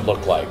warm-up should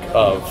look like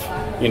of,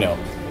 you know,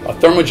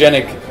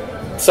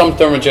 some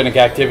thermogenic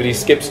activity,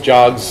 skips,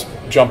 jogs,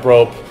 jump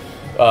rope,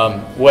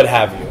 what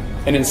have you.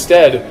 And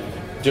instead,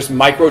 just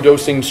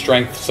micro-dosing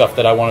strength stuff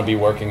that I want to be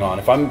working on.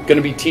 If I'm going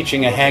to be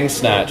teaching a hang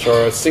snatch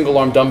or a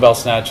single-arm dumbbell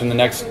snatch in the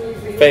next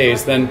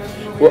phase, then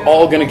we're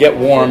all going to get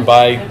warm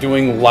by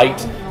doing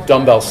light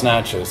dumbbell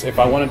snatches. If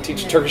I want to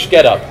teach Turkish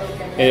get-up,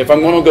 if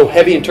I'm going to go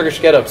heavy in Turkish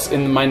get-ups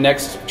in my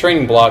next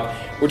training block,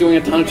 we're doing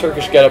a ton of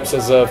Turkish get-ups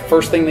as a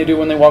first thing they do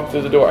when they walk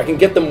through the door. I can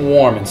get them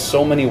warm in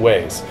so many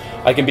ways.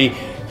 I can be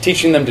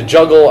teaching them to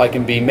juggle. I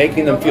can be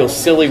making them feel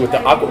silly with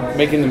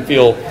making them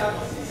feel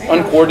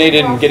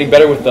uncoordinated and getting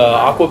better with the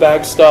aqua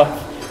bag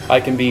stuff. I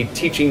can be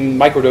teaching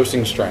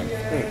microdosing strength.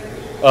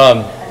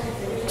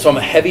 So I'm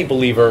a heavy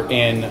believer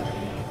in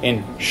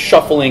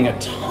shuffling a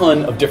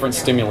ton of different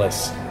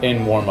stimulus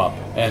in warm-up,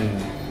 and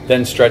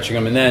then stretching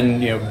them, and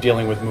then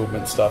dealing with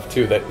movement stuff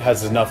too that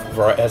has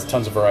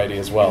tons of variety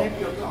as well.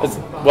 As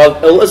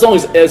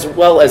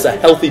well as a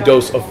healthy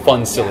dose of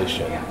fun, silly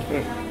shit.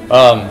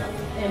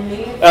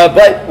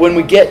 But when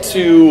we get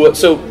to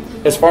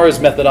as far as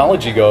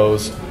methodology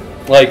goes,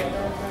 like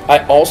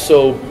I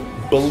also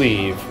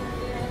believe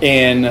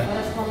in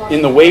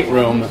the weight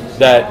room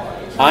that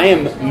I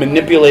am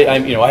manipulating.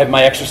 I have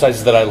my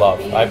exercises that I love.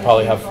 I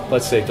probably have,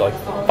 let's say, like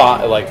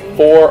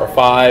 4 or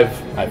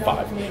 5. I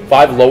have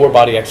 5 lower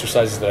body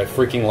exercises that I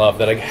freaking love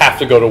that I have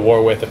to go to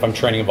war with if I'm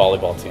training a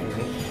volleyball team.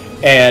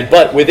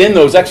 But within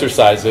those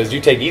exercises,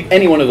 you take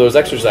any one of those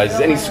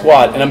exercises, any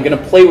squat, and I'm going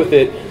to play with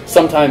it.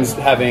 Sometimes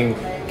having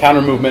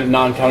counter movement,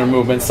 non-counter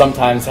movement.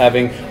 Sometimes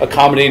having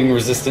accommodating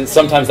resistance.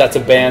 Sometimes that's a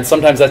band.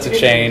 Sometimes that's a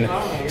chain.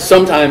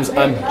 Sometimes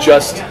I'm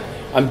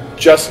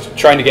just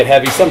trying to get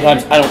heavy.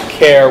 Sometimes I don't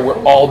care.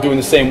 We're all doing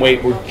the same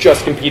weight. We're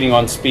just competing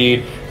on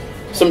speed.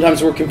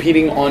 Sometimes we're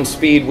competing on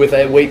speed with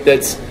a weight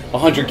that's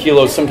 100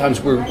 kilos.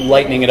 Sometimes we're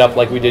lightening it up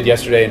like we did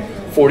yesterday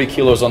and 40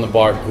 kilos on the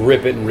bar,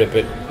 grip it and rip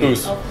it.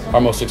 Who's our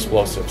most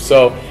explosive?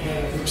 So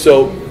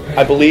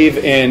I believe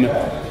in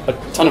a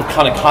ton of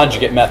kind of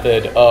conjugate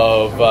method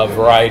of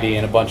variety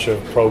and a bunch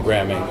of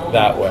programming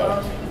that way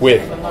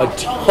with a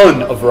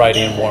ton of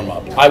variety in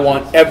warm-up. I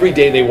want every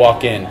day they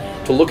walk in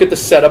to look at the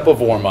setup of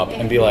warm-up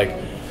and be like,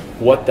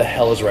 what the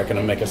hell is Rett going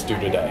to make us do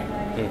today?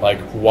 Like,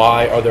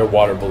 why are there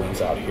water balloons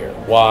out here?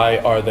 Why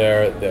are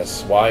there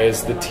this? Why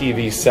is the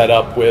TV set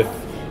up with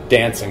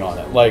dancing on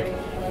it? Like,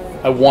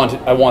 I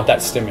want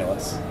that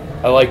stimulus.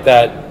 I like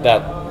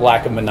that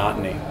lack of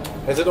monotony.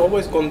 Has it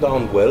always gone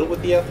down well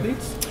with the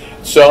athletes?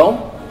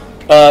 So,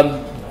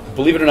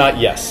 believe it or not,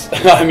 yes.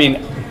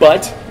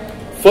 But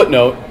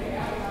footnote,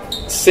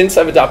 since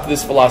I've adopted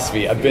this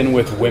philosophy, I've been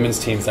with women's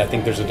teams, and I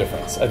think there's a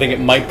difference. I think it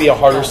might be a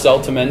harder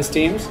sell to men's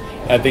teams,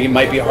 and I think it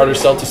might be a harder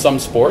sell to some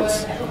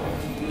sports,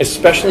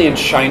 especially in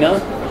China,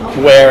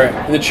 where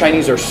the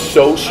Chinese are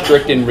so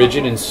strict and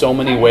rigid in so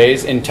many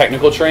ways in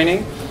technical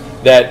training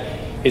that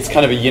it's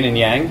kind of a yin and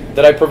yang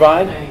that I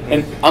provide,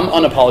 and I'm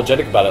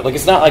unapologetic about it. Like,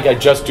 it's not like I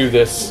just do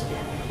this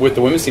with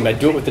the women's team. I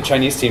do it with the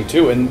Chinese team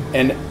too, and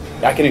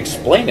I can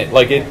explain it.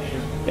 Like,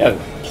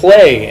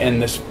 play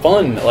and this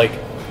fun, like,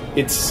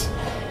 it's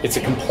a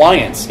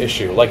compliance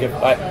issue. Like, if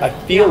I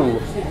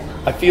feel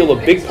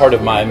a big part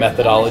of my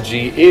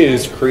methodology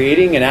is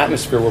creating an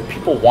atmosphere where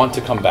people want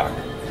to come back,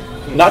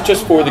 not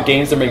just for the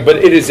games they're making, but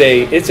it's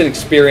an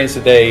experience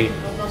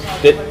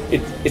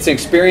it's an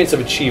experience of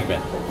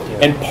achievement.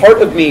 And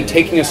part of me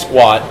taking a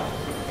squat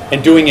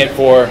and doing it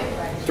for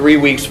 3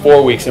 weeks,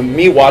 4 weeks, and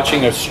me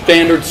watching a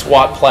standard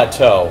squat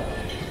plateau,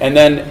 and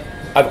then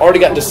I've already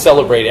gotten to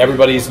celebrate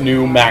everybody's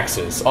new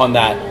maxes on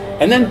that,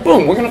 and then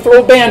boom, we're going to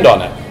throw a band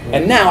on it.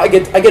 And now I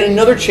get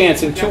another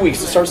chance in 2 weeks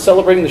to start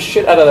celebrating the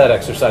shit out of that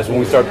exercise when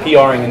we start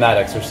PRing in that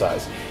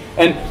exercise.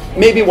 And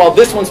maybe while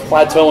this one's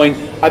plateauing,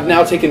 I've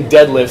now taken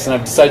deadlifts and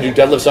I've decided to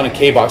do deadlifts on a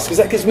K-box because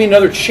that gives me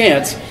another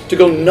chance to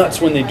go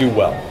nuts when they do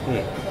well.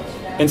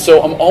 And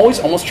so I'm always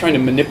almost trying to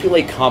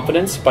manipulate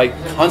confidence by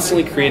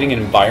constantly creating an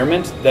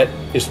environment that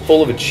is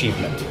full of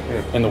achievement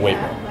in the weight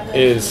room.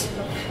 Is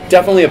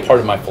definitely a part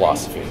of my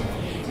philosophy.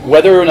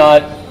 Whether or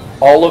not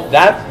all of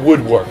that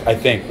would work, I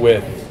think,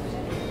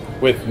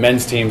 with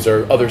men's teams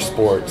or other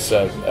sports,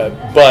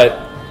 but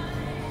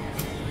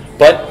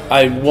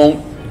I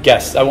won't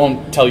guess. I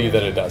won't tell you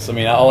that it does. I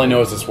mean, all I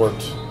know is it's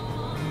worked.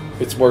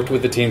 It's worked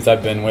with the teams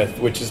I've been with,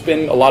 which has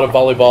been a lot of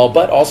volleyball,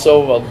 but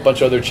also a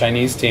bunch of other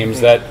Chinese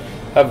teams that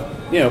have,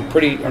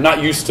 are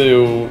not used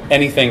to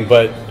anything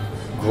but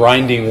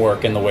grinding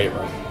work in the weight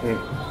room.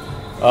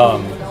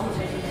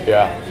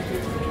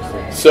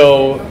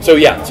 So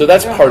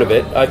that's part of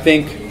it. I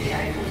think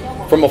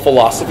from a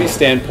philosophy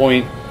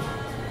standpoint,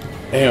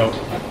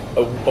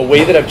 a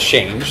way that I've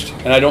changed,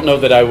 and I don't know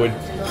that I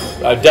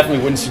definitely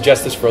wouldn't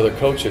suggest this for other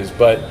coaches,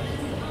 but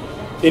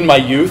in my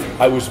youth,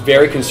 I was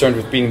very concerned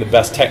with being the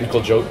best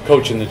technical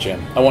coach in the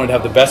gym. I wanted to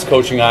have the best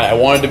coaching eye. I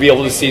wanted to be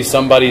able to see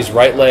somebody's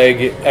right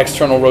leg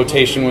external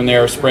rotation when they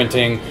were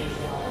sprinting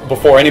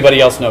before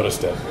anybody else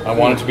noticed it. I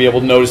wanted to be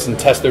able to notice and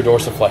test their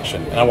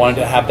dorsiflexion, and I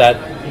wanted to have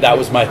that. That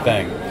was my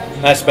thing.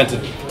 And I spent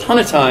a ton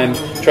of time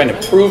trying to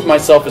prove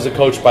myself as a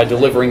coach by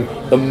delivering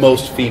the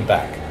most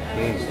feedback.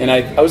 And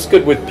I was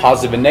good with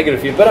positive and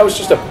negative feedback, but I was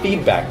just a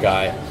feedback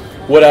guy.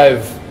 What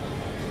I've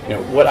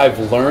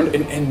learned,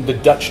 and the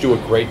Dutch do a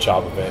great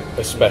job of it,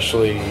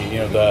 especially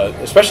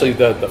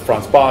the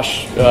Franz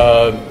Bosch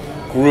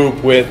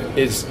group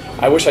is.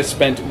 I wish I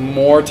spent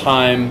more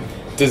time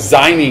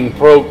designing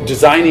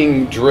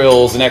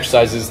drills and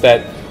exercises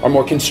that are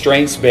more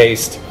constraints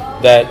based,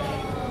 that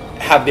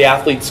have the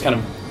athletes kind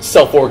of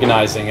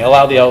self-organizing,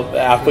 allow the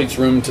athletes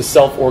room to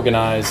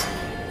self-organize,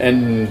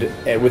 and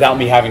without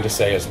me having to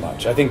say as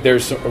much. I think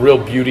there's a real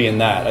beauty in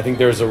that.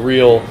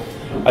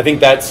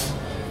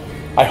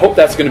 I hope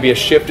that's going to be a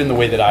shift in the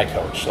way that I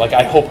coach. Like,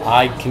 I hope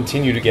I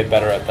continue to get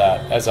better at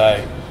that as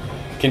I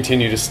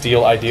continue to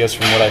steal ideas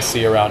from what I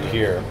see around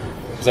here,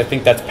 because I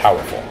think that's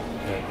powerful.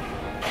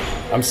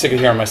 I'm sick of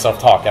hearing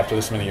myself talk after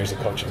this many years of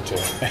coaching too.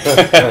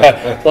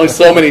 Only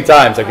so many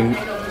times I can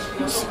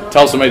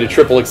tell somebody to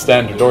triple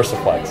extend or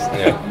dorsiflex.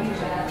 Yeah.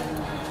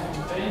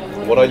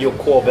 What are your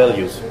core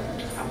values?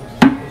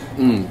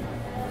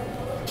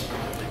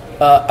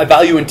 I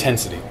value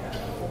intensity.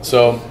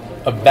 So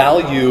I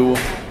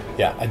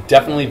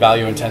definitely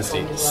value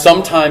intensity.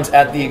 Sometimes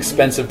at the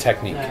expense of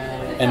technique.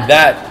 And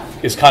that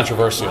is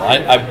controversial.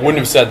 I wouldn't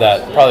have said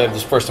that. Probably this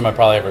is the first time I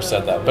probably ever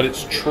said that. But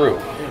it's true.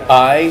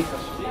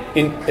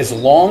 As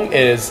long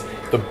as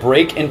the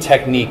break in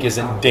technique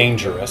isn't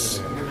dangerous,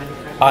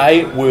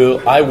 I will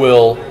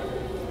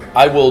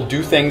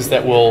do things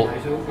that will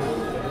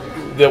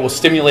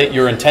stimulate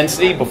your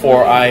intensity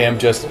before I'm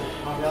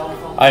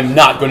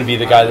not going to be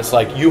the guy that's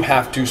like, you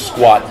have to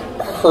squat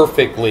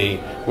perfectly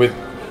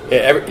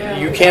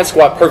you can't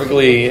squat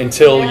perfectly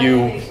until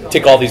you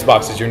tick all these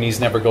boxes. Your knees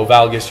never go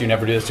valgus, you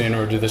never do this, you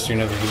never do this, you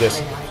never do this.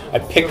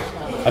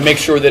 I make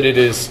sure that it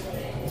is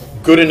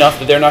good enough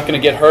that they're not going to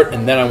get hurt,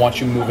 and then I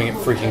want you moving it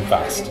freaking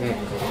fast.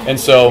 And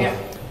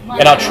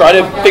I'll try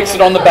to fix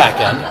it on the back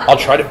end. I'll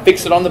try to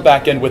fix it on the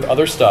back end with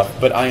other stuff,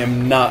 but I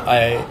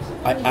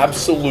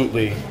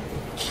absolutely,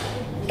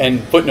 and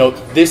footnote,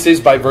 this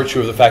is by virtue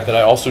of the fact that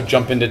I also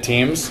jump into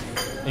teams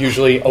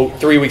usually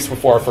 3 weeks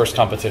before our first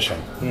competition.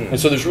 And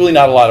so there's really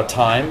not a lot of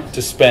time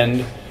to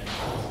spend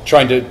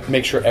trying to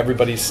make sure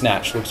everybody's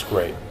snatch looks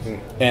great.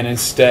 And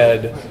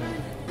instead,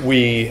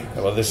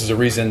 this is a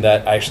reason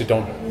that I actually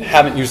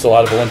haven't used a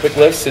lot of Olympic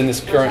lifts in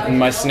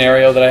my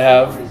scenario that I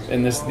have,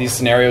 in these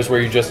scenarios where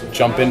you just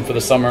jump in for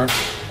the summer.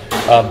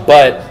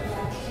 But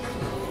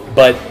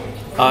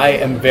I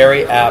am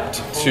very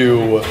apt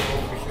to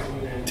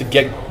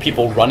get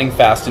people running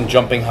fast and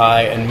jumping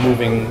high and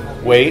moving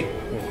weight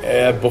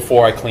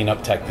before I clean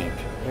up technique.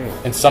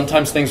 And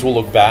sometimes things will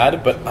look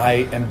bad, but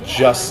I am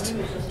just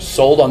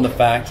sold on the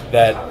fact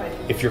that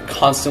if you're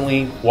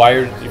constantly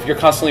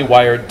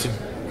wired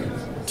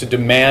to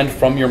demand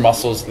from your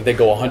muscles that they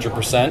go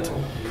 100%,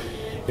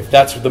 if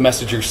that's the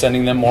message you're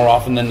sending them more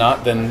often than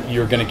not, then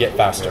you're going to get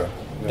faster.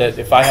 That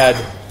if I had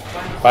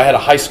a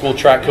high school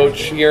track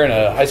coach here and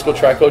a high school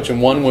track coach,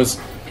 and one was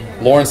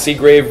Lauren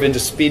Seagrave into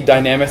speed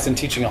dynamics and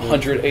teaching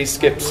 100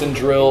 A-skips and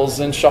drills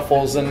and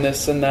shuffles and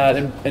this and that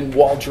and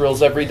wall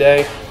drills every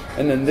day.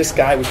 And then this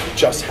guy was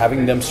just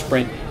having them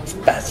sprint as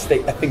fast as they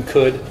effing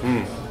could,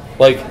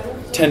 like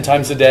 10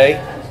 times a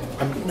day.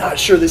 I'm not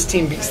sure this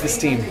team beats this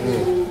team.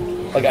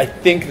 Like, I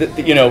think that,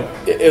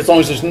 as long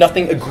as there's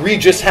nothing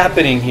egregious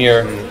happening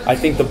here, I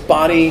think the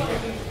body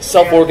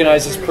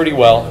self-organizes pretty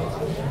well.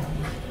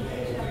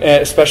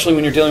 Especially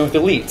when you're dealing with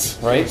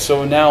elites, right?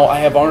 So now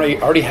I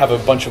already have a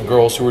bunch of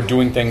girls who are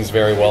doing things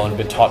very well and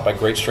been taught by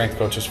great strength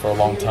coaches for a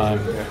long time,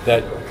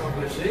 that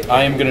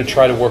I am going to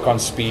try to work on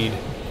speed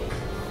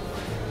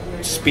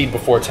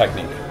before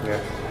technique. Yeah,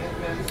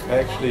 I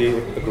actually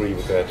agree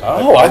with that.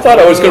 Oh, I thought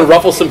I was going to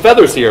ruffle some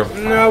feathers here.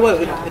 No,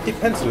 well, it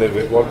depends a little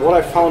bit. What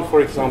I found,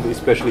 for example,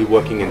 especially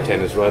working in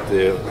tennis, right,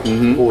 the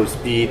whole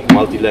speed,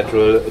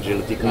 multilateral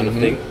agility kind of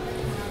thing,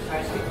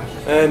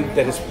 and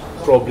that is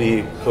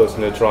probably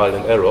personal trial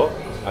and error.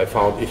 I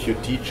found if you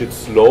teach it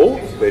slow,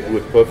 they do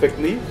it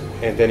perfectly,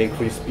 and then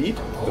increase speed,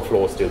 the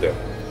flow is still there.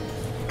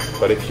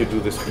 But if you do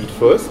the speed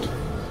first,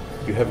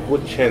 you have a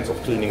good chance of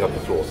cleaning up the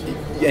floors.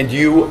 And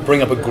you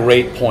bring up a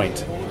great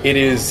point.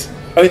 There's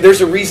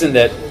a reason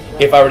that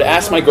if I were to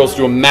ask my girls to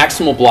do a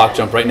maximal block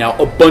jump right now,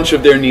 a bunch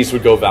of their knees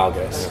would go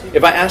valgus.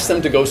 If I asked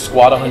them to go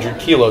squat 100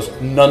 kilos,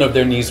 none of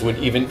their knees would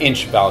even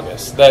inch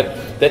valgus.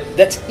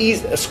 That's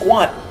easy.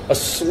 A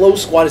slow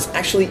squat is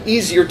actually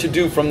easier to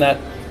do from that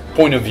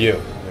point of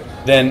view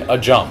than a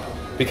jump,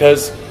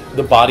 because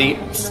the body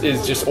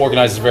is just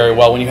organizes very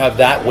well. When you have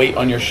that weight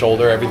on your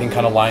shoulder, everything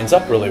kind of lines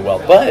up really well.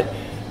 But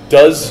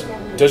does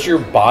your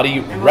body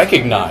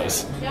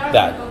recognize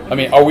that? I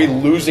mean, are we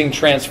losing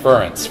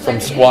transference from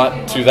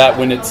squat to that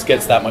when it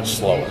gets that much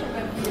slower?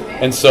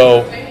 And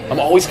so I'm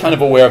always kind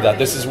of aware of that.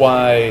 This is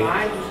why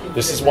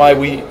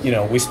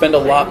we spend a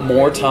lot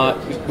more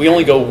time. We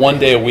only go 1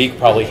 day a week,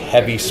 probably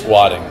heavy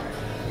squatting,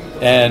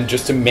 and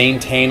just to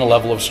maintain a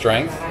level of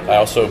strength. I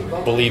also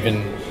believe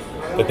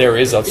that there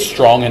is a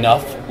strong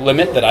enough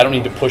limit that I don't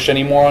need to push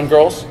any more on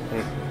girls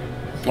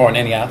or on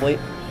any athlete.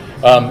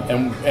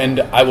 And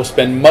I will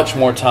spend much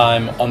more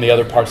time on the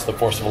other parts of the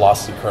force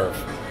velocity curve,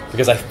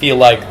 because I feel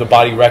like the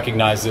body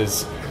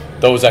recognizes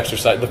those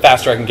exercises. The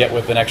faster I can get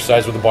with an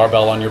exercise with a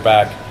barbell on your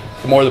back,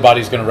 the more the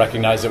body's going to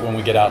recognize it when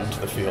we get out into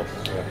the field.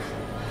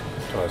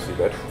 Yeah, I see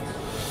that.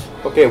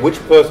 Okay, which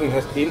person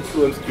has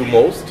influenced you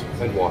most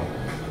and why?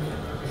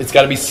 It's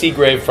got to be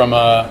Seagrave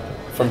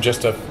from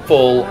just a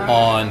full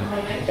on.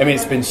 I mean,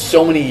 it's been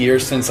so many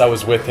years since I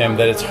was with him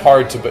that it's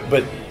hard to.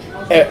 But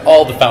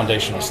all the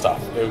foundational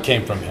stuff, it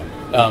came from him.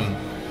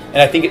 And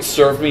I think it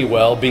served me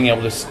well being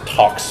able to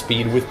talk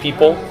speed with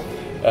people.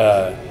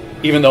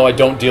 Even though I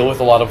don't deal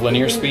with a lot of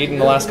linear speed in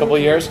the last couple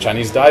of years,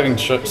 Chinese diving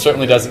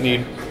certainly doesn't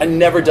need. I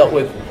never dealt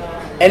with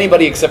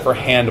anybody except for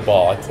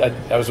handball.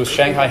 I was with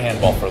Shanghai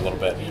handball for a little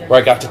bit, where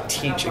I got to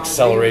teach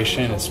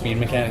acceleration and speed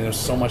mechanics, and it was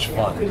so much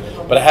fun.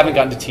 But I haven't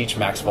gotten to teach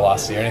max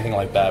velocity or anything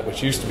like that,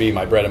 which used to be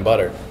my bread and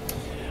butter.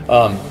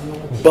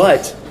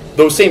 But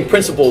those same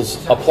principles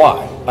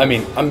apply. I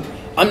mean,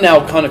 I'm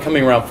now kind of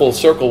coming around full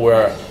circle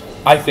where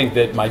I think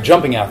that my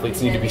jumping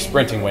athletes need to be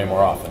sprinting way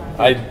more often.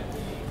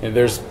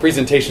 There's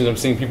presentations I'm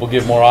seeing people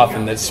give more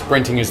often that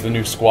sprinting is the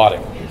new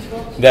squatting.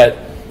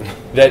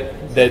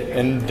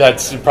 And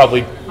that's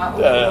probably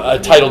a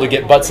title to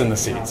get butts in the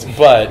seats.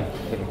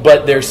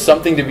 But there's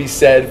something to be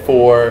said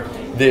for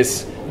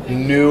this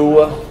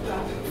new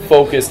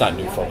focus, not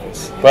new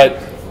focus,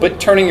 but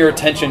turning your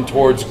attention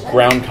towards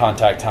ground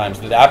contact times,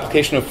 the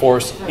application of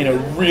force in a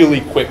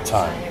really quick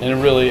time,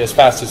 and really as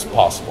fast as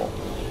possible.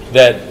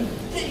 That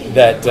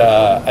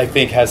I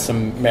think has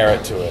some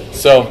merit to it.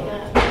 So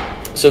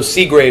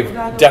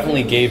Seagrave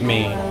definitely gave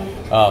me,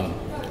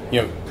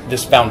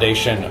 this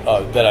foundation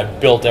that I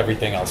built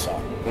everything else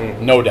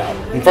on, no doubt.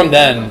 And from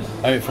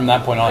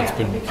that point on, it's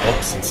been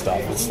books and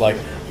stuff. It's like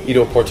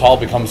Ido Portal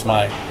becomes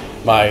my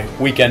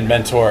weekend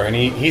mentor, and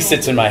he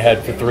sits in my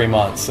head for 3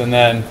 months, and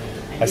then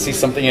I see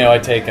something, I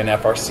take an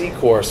FRC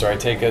course, or I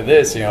take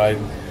this, I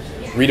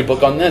read a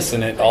book on this,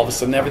 and all of a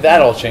sudden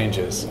that all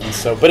changes. And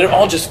so, but it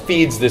all just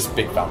feeds this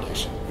big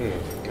foundation.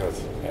 Good.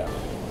 Yeah.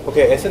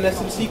 Okay, as an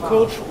SMC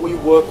coach, we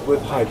work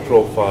with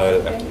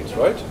high-profile athletes,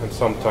 right? And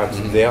sometimes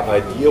their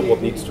idea,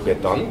 what needs to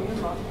get done,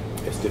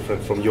 is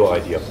different from your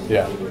idea.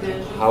 Yeah.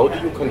 How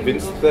do you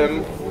convince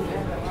them,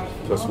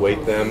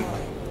 persuade them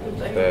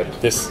that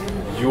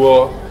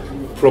your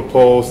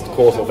proposed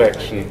course of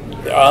action?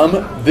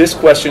 This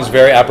question is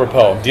very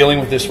apropos. I'm dealing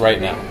with this right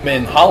now.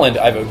 In Holland,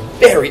 I have a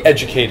very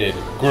educated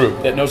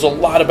group that knows a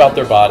lot about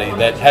their body,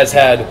 that has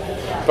had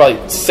probably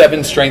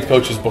 7 strength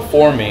coaches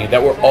before me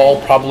that were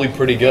all probably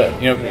pretty good.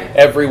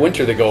 Every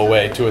winter they go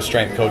away to a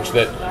strength coach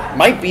that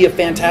might be a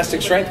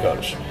fantastic strength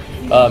coach.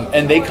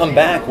 And they come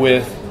back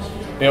with,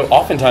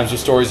 oftentimes with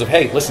stories of,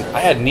 hey, listen,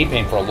 I had knee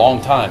pain for a long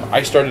time.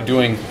 I started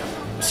doing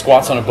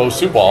squats on a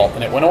Bosse ball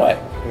and it went away.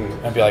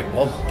 I'd be like,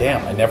 well,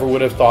 damn, I never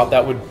would have thought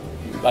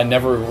I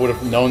never would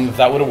have known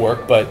that would have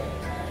worked, but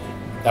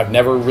I've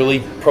never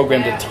really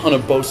programmed a ton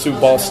of Bosse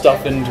ball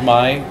stuff into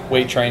my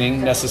weight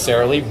training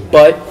necessarily,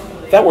 but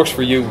if that works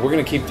for you, we're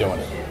going to keep doing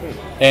it.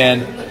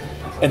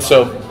 And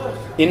so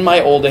in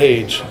my old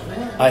age,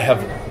 I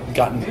have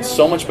gotten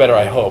so much better,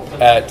 I hope,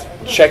 at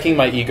checking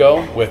my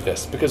ego with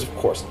this, because of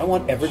course I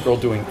want every girl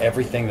doing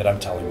everything that I'm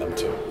telling them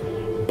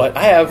to. But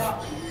I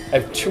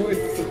have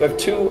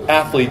two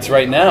athletes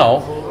right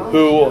now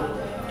who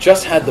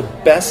just had the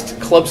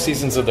best club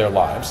seasons of their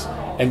lives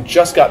and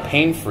just got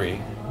pain-free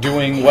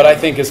doing what I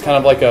think is kind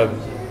of like a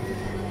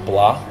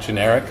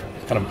generic,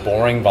 kind of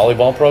boring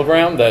volleyball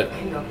program that,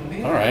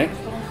 all right,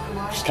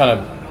 just kind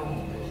of,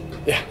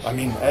 yeah, I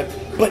mean,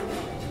 but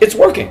it's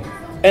working.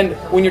 And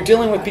when you're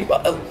dealing with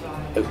people,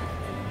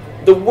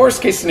 the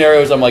worst case scenario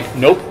is I'm like,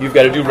 nope, you've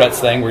got to do Rett's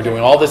thing. We're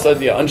doing all this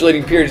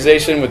undulating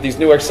periodization with these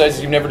new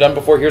exercises you've never done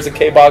before. Here's a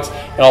K-box.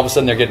 And all of a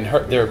sudden they're getting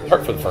hurt. They're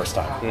hurt for the first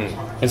time.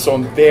 And so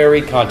I'm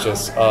very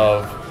conscious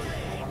of,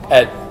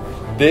 at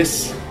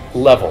this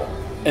level,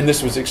 and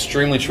this was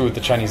extremely true with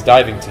the Chinese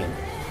diving team,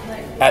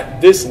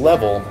 at this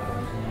level,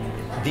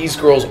 these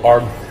girls are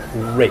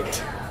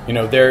great.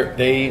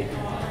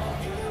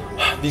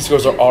 These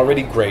girls are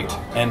already great.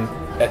 And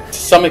to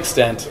some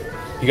extent,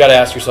 you got to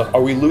ask yourself,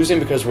 are we losing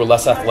because we're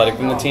less athletic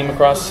than the team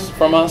across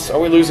from us? Are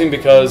we losing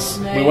because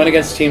we went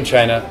against Team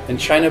China, and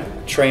China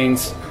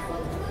trains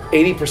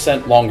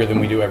 80% longer than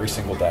we do every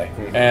single day?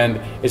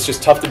 And it's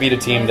just tough to beat a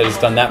team that has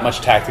done that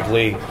much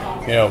tactically.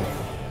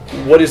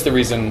 What is the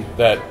reason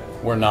that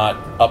we're not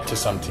up to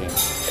some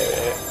teams?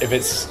 If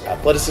it's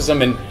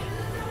athleticism,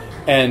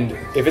 and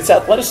if it's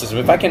athleticism,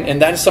 if I can,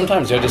 and that is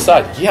sometimes I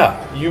decide,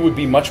 yeah, you would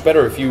be much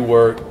better if you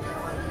were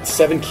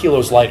 7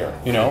 kilos lighter.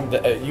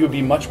 You would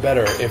be much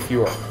better if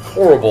your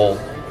horrible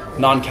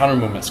non-counter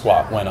movement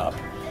squat went up.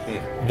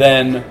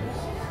 Then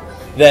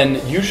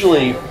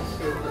usually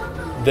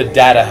the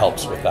data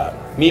helps with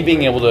that. Me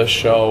being able to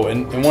show,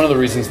 and one of the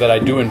reasons that I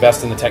do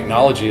invest in the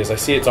technology is I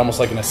see it's almost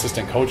like an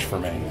assistant coach for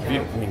me.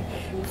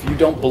 If you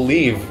don't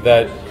believe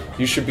that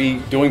you should be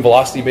doing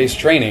velocity-based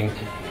training,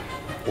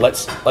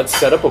 let's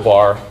set up a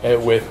bar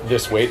with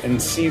this weight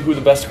and see who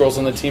the best girls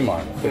on the team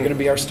are. They're going to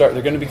be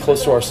They're going to be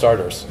close to our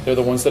starters. They're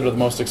the ones that are the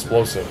most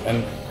explosive.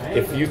 And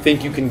if you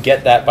think you can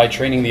get that by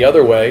training the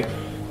other way,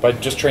 by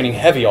just training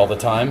heavy all the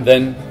time,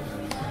 then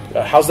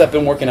how's that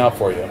been working out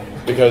for you?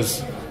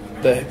 Because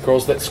the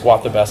girls that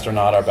squat the best are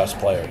not our best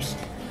players.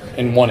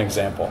 In one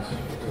example,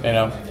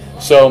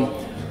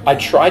 So I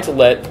try to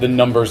let the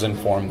numbers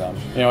inform them.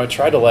 I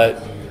try to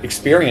let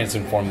experience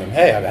inform them.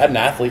 Hey, I've had an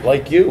athlete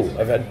like you.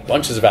 I've had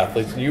bunches of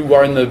athletes. You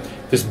are in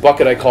this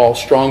bucket I call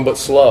strong but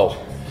slow.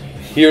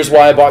 Here's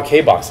why I bought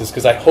K-boxes,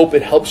 because I hope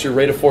it helps your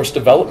rate of force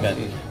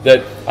development.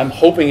 That I'm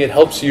hoping it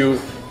helps your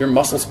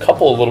muscles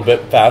couple a little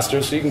bit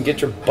faster so you can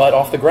get your butt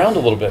off the ground a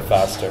little bit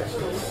faster.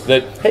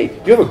 That, hey,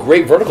 you have a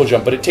great vertical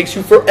jump, but it takes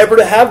you forever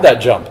to have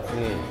that jump.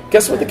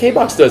 Guess what the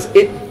K-box does?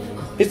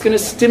 It's going to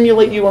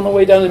stimulate you on the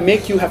way down and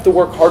make you have to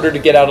work harder to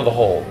get out of the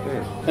hole.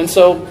 And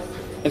so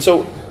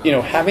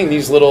having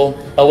these little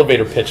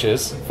elevator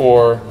pitches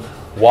for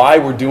why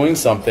we're doing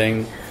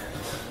something,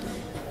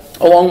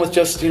 along with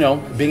just,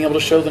 being able to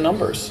show the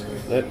numbers.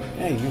 that,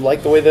 hey, you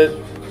like the way that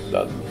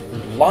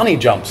Lonnie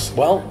jumps.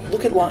 Well,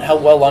 look at how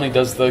well Lonnie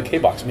does the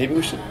K-box. Maybe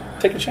we should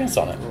take a chance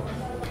on it.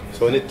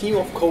 So in a team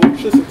of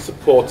coaches and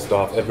support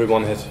staff,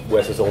 everyone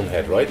wears his own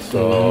hat, right?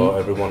 So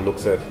everyone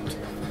looks at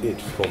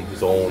it from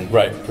his own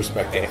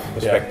perspective.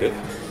 Yeah.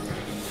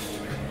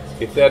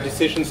 If there are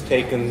decisions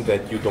taken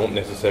that you don't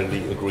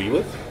necessarily agree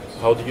with,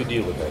 how do you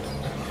deal with that?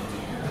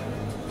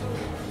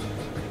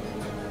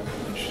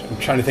 I'm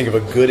trying to think of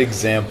a good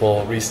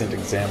example, recent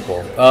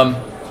example. I'm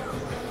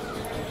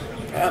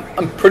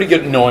pretty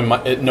good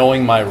at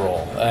knowing my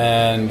role,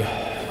 and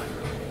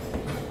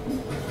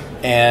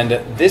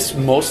this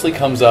mostly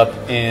comes up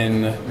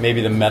in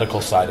maybe the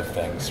medical side of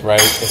things,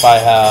 right?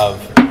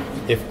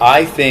 If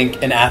I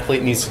think an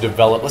athlete needs to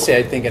develop, let's say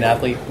I think an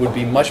athlete would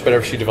be much better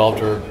if she developed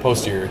her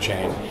posterior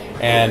chain,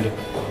 and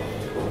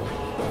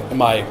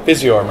my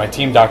physio or my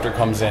team doctor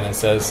comes in and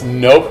says,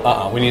 nope,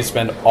 we need to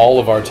spend all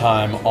of our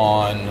time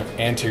on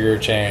anterior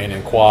chain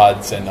and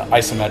quads and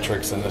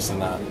isometrics and this and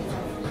that.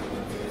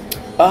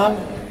 I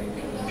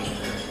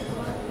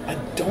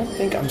don't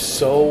think I'm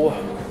so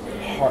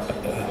hard.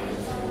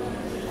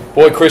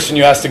 Boy, Christian,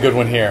 you asked a good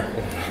one here.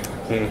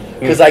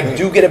 Because I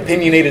do get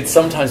opinionated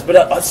sometimes,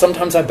 but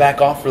sometimes I back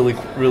off really,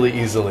 really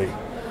easily.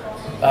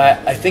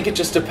 I think it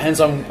just depends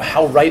on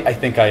how right I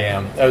think I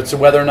am, so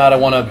whether or not I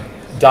want to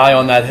die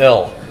on that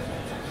hill.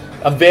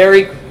 I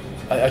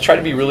try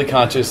to be really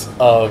conscious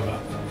of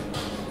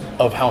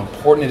how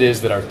important it is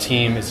that our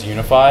team is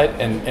unified,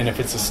 and if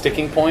it's a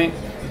sticking point,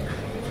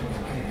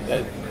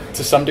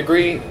 to some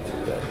degree,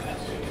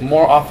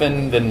 more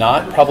often than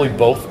not, probably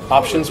both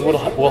options will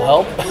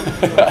help,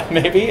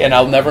 maybe, and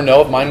I'll never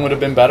know if mine would have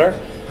been better.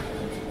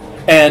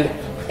 And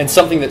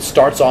something that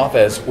starts off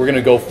as we're going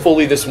to go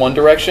fully this one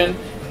direction,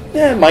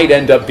 it might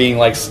end up being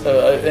like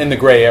in the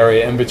gray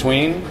area in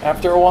between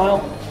after a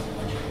while.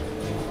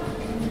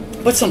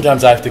 But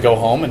sometimes I have to go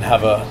home and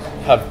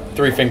have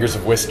 3 fingers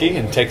of whiskey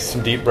and take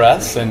some deep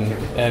breaths and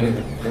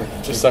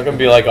just suck and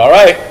be like, all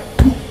right,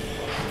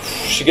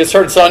 she gets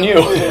hurt, it's on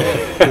you.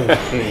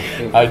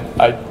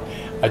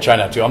 I try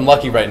not to. I'm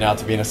lucky right now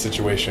to be in a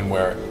situation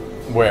where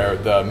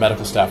the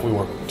medical staff, we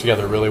work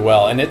together really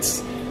well, and that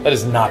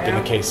has not been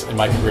the case in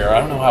my career. I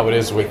don't know how it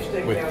is with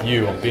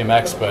you on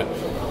BMX, but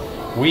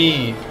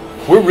we're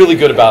really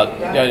good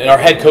about, our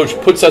head coach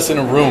puts us in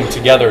a room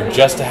together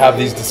just to have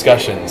these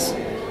discussions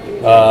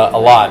a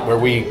lot, where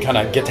we kind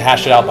of get to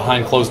hash it out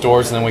behind closed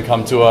doors, and then we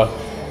come to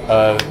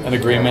an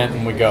agreement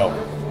and we go.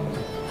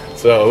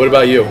 So what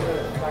about you?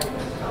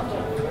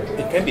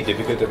 It can be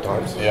difficult at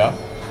times. Yeah.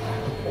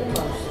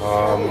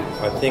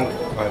 I think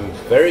I'm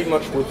very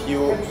much with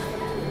you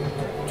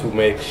to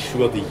make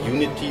sure the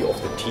unity of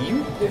the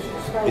team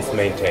is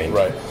maintained.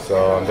 Right.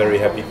 So I'm very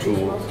happy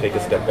to take a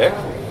step back.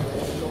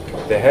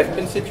 There have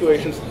been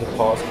situations in the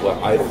past where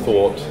I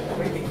thought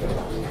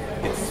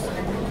it's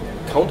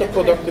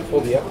counterproductive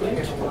for the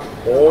athlete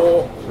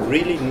or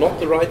really not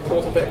the right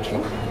course of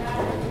action.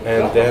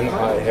 And then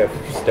I have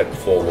stepped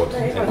forward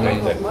and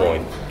made that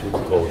point to the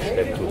coach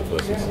and to the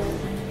persons.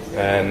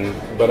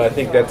 But I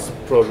think that's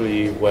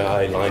probably where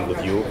I align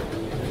with you.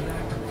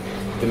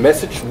 The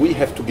message we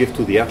have to give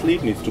to the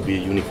athlete needs to be a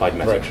unified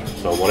message. Right.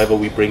 So whatever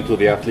we bring to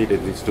the athlete,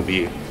 it needs to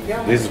be,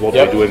 this is what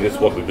we're doing, this is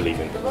what we believe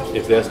in.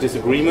 If there's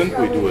disagreement,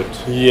 we do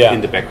it in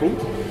the back room.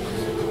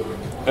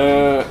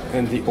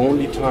 And the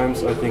only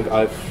times I think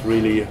I've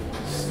really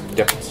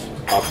stepped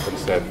up and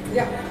said,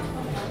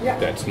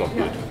 that's not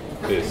good,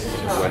 is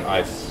when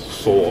I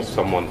saw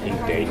someone in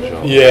danger.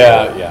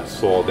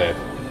 Saw that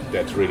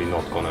that's really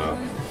not gonna,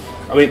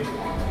 I mean,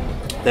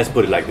 let's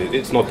put it like this,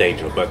 it's not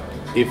danger, but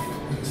if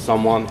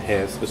someone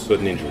has a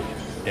certain injury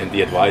and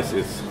the advice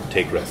is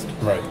take rest.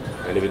 Right.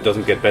 And if it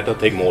doesn't get better,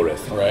 take more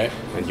rest. Right.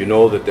 And you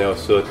know that there are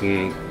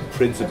certain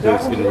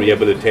principles in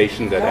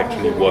rehabilitation that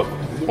actually work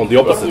on the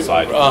opposite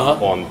side,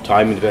 on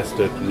time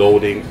invested,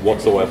 loading,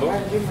 whatsoever.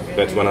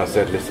 That's when I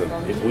said, listen,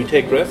 if we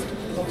take rest,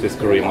 this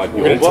career might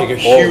be over. We're going to take a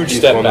huge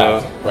step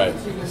back. Right.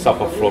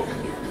 Suffer from,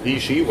 he,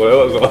 she,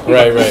 whatever.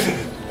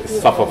 Right.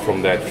 Suffer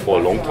from that for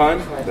a long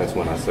time. That's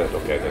when I said,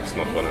 okay, that's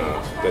not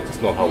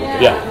how we can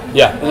do it.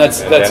 And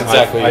that's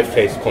exactly. I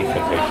face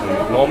confrontation.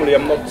 Normally,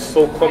 I'm not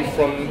so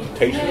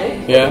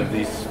confrontational. Yeah. In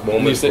these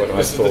moments when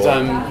this is the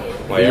time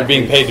where you're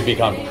being paid to be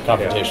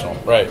confrontational.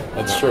 Yeah. Right.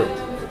 That's true.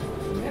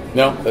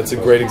 No, that's a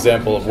great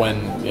example of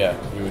when,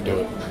 you would do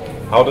it.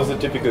 How does a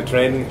typical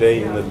training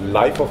day in the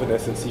life of an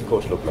SNC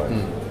coach look like?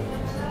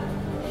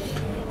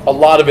 A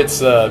lot of it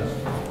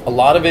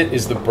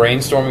is the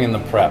brainstorming and the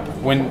prep.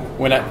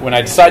 When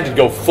I decided to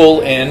go full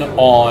in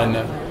on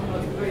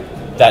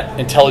that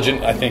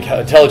intelligent,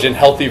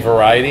 healthy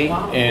variety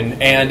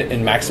and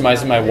in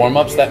maximizing my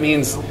warm-ups, that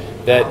means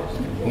that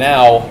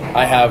now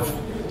I have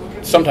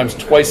sometimes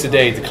twice a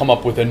day to come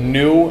up with a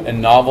new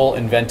and novel,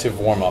 inventive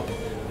warm-up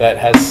that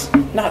has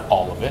not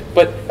all of it,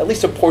 but at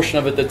least a portion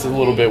of it that's a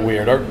little bit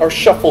weird, or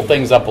shuffle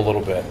things up a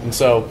little bit. And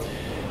so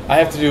I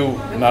have to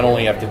not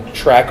only have to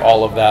track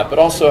all of that, but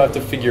also have to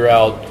figure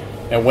out,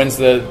 when's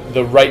the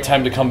right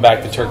time to come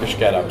back to Turkish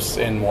get-ups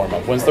in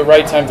warm-up? When's the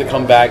right time to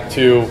come back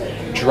to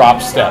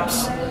drop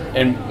steps?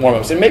 in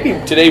warm-ups. And maybe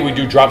today we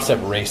do drop step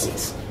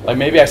races. Like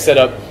maybe I set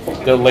up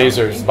the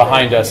lasers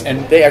behind us,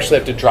 and they actually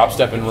have to drop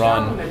step and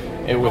run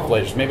it with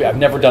lasers. Maybe I've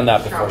never done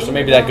that before, so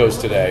maybe that goes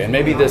today. And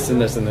maybe this and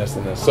this and this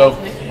and this. So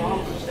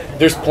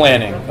there's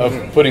planning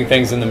of putting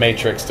things in the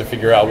matrix to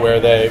figure out where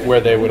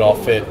they would all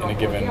fit in a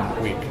given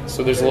week.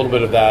 So there's a little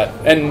bit of that,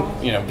 and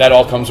that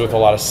all comes with a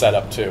lot of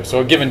setup too.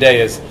 So a given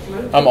day is,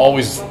 I'm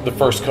always the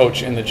first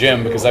coach in the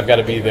gym because I've got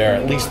to be there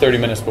at least 30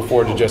 minutes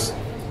before to just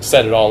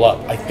set it all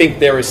up. I think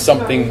there is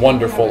something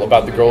wonderful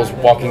about the girls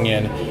walking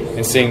in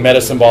and seeing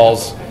medicine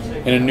balls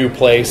in a new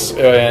place,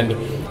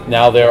 and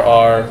now there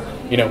are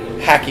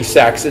hacky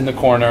sacks in the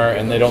corner,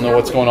 and they don't know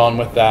what's going on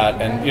with that,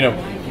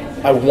 and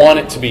I want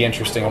it to be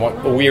interesting. I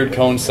want a weird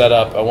cone set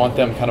up. I want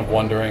them kind of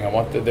wondering. I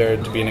want there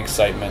to be an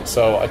excitement.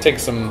 So I take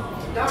some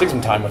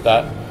time with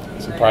that,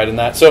 some pride in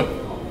that. So,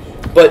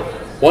 but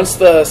once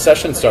the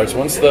session starts,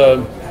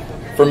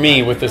 for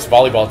me with this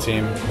volleyball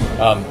team,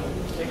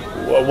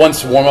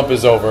 once warm up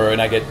is over and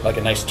I get like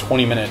a nice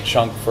 20-minute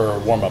chunk for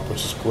warm up,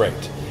 which is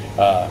great.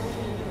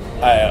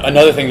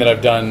 Another thing that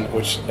I've done,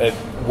 which it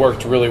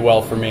worked really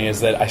well for me,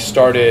 is that I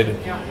started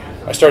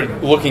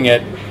looking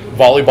at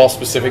volleyball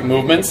specific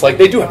movements. Like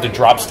they do have to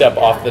drop step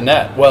off the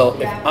net. Well,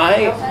 if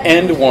I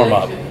end warm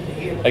up,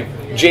 like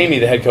Jamie,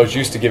 the head coach,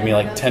 used to give me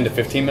like 10 to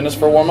 15 minutes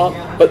for warm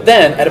up, but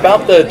then at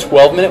about the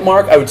 12-minute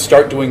mark, I would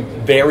start doing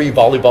very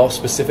volleyball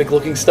specific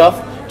looking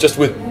stuff, just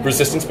with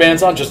resistance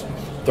bands on. Just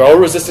throw a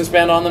resistance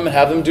band on them and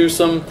have them do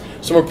some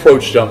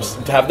approach jumps,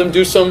 to have them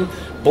do some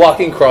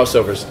blocking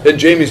crossovers. Then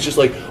Jamie's just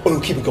like, oh,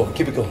 keep it going,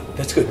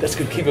 that's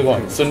good, keep it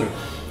going. So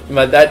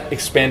that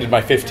expanded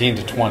my 15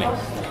 to 20.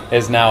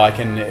 Is now I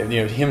can,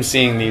 him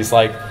seeing these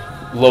like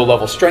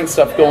low-level strength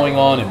stuff going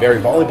on and very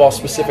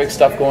volleyball-specific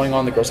stuff going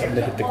on. The girls having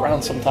to hit the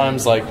ground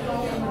sometimes. Like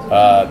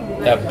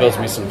that builds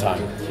me some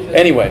time.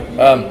 Anyway,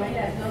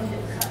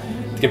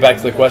 to get back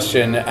to the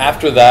question,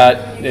 after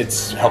that,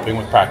 it's helping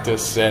with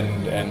practice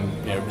and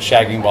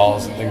shagging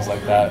balls and things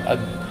like that.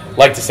 I'd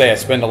like to say I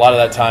spend a lot of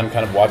that time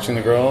kind of watching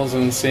the girls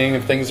and seeing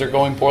if things are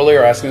going poorly,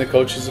 or asking the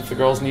coaches if the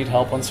girls need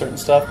help on certain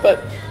stuff.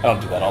 But I don't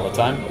do that all the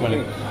time.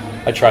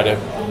 I try to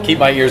keep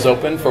my ears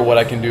open for what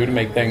I can do to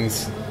make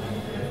things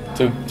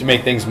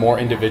more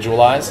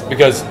individualized,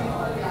 because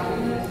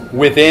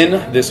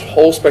within this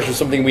whole spectrum,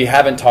 something we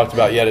haven't talked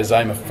about yet is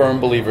I'm a firm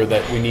believer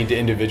that we need to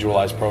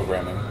individualize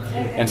programming.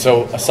 And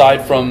so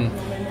aside from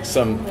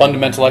some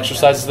fundamental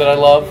exercises that I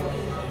love,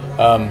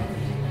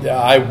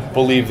 I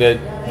believe that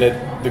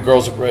the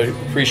girls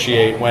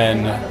appreciate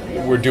when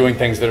we're doing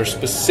things that are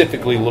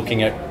specifically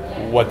looking at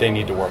what they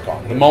need to work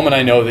on. The moment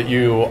I know that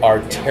you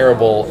are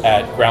terrible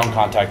at ground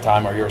contact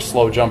time, or you're a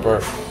slow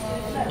jumper,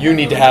 you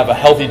need to have a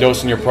healthy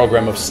dose in your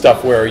program of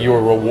stuff where you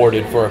are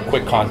rewarded for a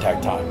quick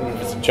contact time.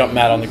 If it's a jump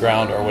mat on the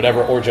ground or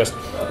whatever, or just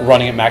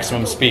running at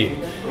maximum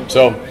speed.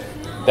 So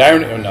the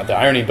irony, not the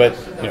irony, but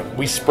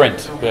we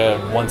sprint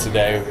once a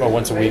day or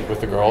once a week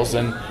with the girls,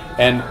 and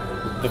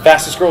the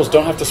fastest girls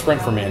don't have to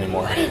sprint for me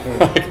anymore.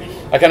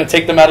 I kind of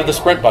take them out of the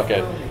sprint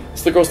bucket.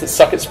 It's the girls that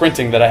suck at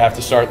sprinting that I have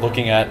to start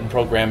looking at and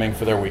programming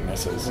for their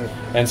weaknesses.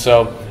 And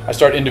so I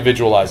start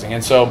individualizing.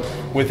 And so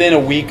within a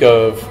week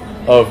of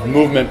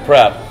movement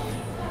prep,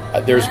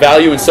 there's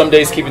value in some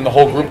days keeping the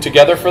whole group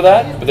together for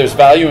that, but there's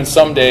value in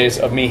some days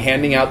of me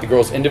handing out the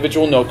girls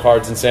individual note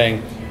cards and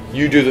saying,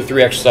 you do the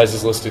 3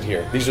 exercises listed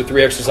here. These are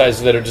 3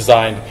 exercises that are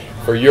designed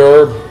for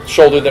your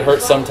shoulder that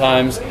hurts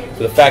sometimes,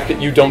 for the fact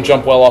that you don't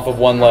jump well off of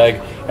one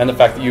leg, and the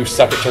fact that you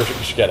suck at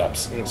Turkish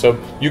get-ups. So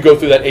you go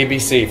through that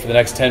ABC for the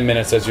next 10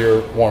 minutes as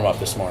your warm-up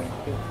this morning.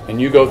 And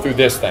you go through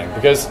this thing.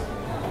 Because,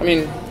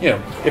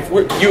 if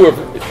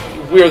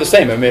we are the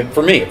same.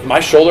 For me, if my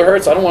shoulder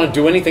hurts, I don't want to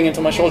do anything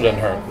until my shoulder doesn't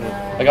hurt.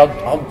 Like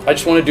I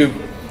just want to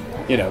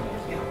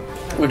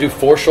do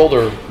 4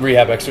 shoulder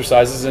rehab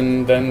exercises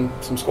and then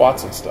some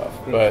squats and stuff.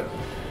 But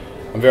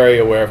I'm very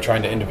aware of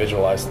trying to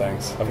individualize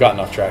things. I've gotten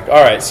off track.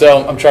 All right,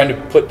 so I'm trying to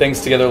put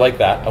things together like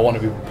that. I want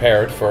to be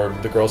prepared for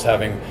the girls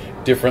having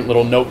different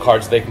little note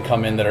cards they can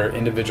come in that are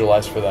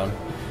individualized for them.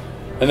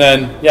 And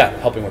then,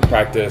 helping with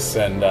practice.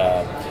 And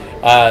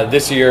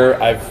this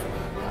year, I've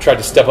tried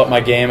to step up my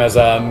game as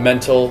a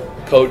mental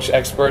coach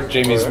expert.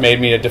 Jamie's made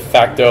me a de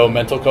facto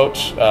mental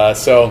coach.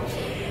 So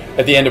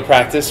at the end of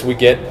practice, we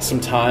get some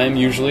time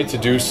usually to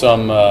do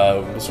some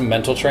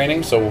mental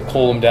training. So we'll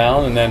cool them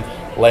down and then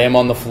lay them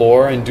on the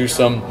floor and do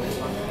some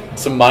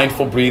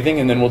mindful breathing,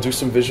 and then we'll do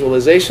some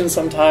visualization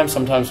sometimes.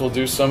 Sometimes we'll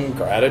do some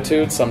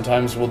gratitude.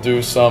 Sometimes we'll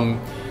do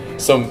some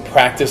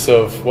practice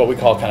of what we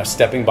call kind of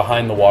stepping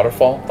behind the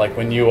waterfall. Like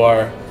when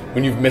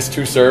you've missed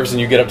 2 serves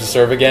and you get up to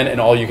serve again, and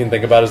all you can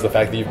think about is the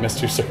fact that you've missed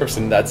 2 serves,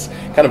 and that's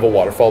kind of a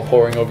waterfall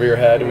pouring over your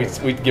head.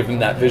 We give them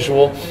that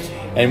visual,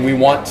 and we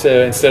want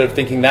to, instead of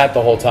thinking that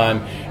the whole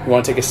time, we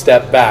want to take a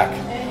step back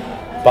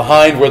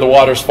behind where the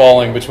water's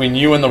falling, between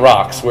you and the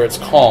rocks, where it's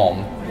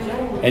calm,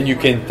 and you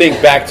can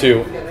think back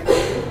to,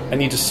 I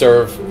need to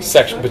serve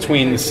section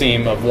between the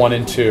seam of 1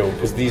 and 2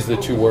 because these are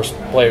the 2 worst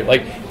players.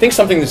 Like, think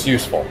something that's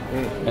useful.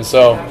 And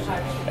so,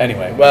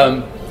 anyway,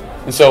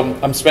 and so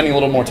I'm spending a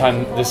little more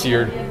time this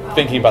year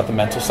thinking about the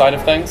mental side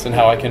of things and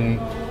how I can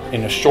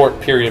in a short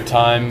period of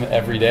time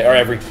every day, or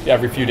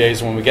every few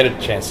days when we get a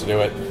chance to do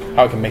it,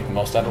 how we can make the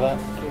most out of that.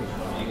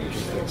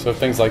 So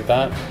things like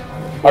that.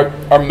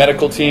 Our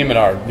medical team and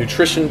our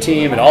nutrition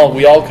team and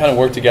we all kind of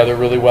work together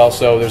really well,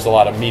 so there's a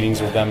lot of meetings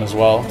with them as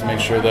well to make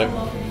sure that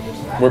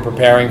we're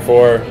preparing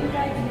for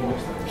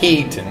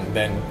heat and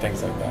then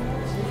things like that.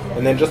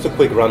 And then just a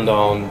quick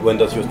rundown, when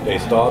does your day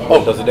start?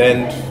 When does it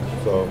end?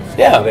 So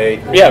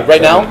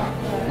right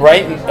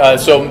now,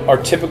 so our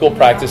typical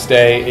practice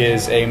day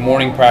is a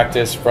morning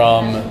practice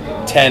from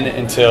 10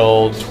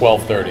 until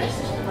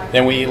 12:30.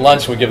 Then we eat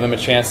lunch, we give them a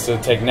chance to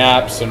take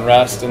naps and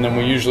rest, and then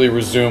we usually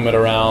resume at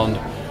around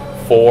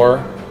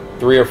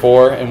 3 or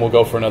 4, and we'll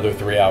go for another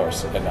 3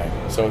 hours at night.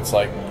 So it's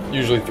like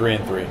usually 3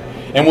 and 3.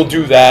 And we'll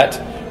do that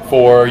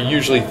for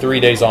usually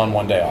 3 days on,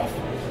 1 day off.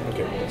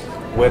 Okay.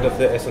 Where does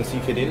the S&C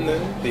fit in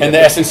then?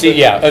 The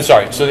S&C,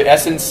 so the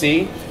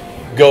S&C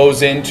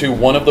goes into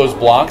one of those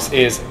blocks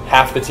is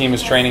half the team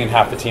is training and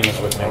half the team is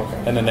with me,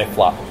 and then they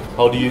flop.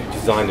 How do you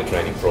design the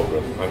training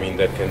program? I mean,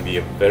 that can be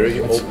a very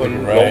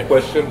open, long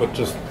question, but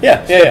just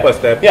step by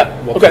step,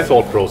 what's the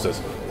thought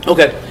process?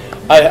 Okay.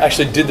 I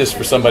actually did this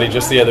for somebody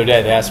just the other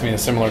day. They asked me a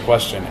similar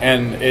question,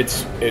 and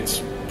it's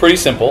pretty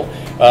simple.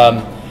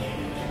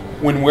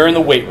 When we're in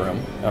the weight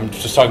room, I'm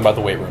just talking about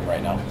the weight room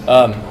right now.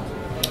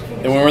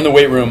 And when we're in the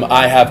weight room,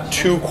 I have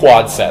 2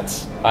 quad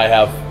sets. I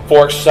have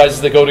 4 exercises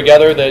that go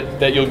together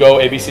that you'll go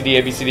A, B, C, D,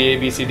 A, B, C, D, A,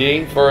 B, C,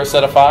 D for a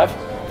set of 5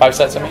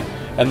 sets, I mean.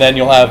 And then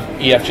you'll have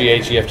E, F, G,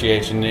 H, E, F, G,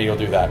 H, and you'll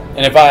do that.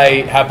 And if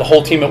I have the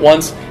whole team at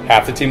once,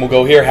 half the team will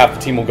go here, half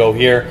the team will go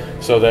here,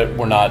 so that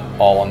we're not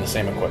all on the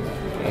same equipment.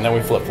 And then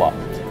we flip-flop.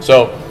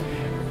 So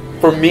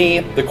for me,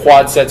 the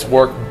quad sets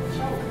work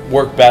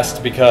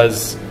best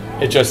because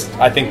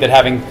I think that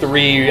having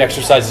 3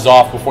 exercises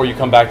off before you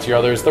come back to your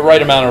others, the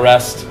right amount of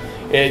rest.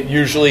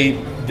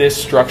 This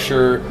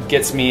structure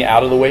gets me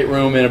out of the weight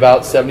room in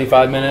about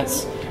 75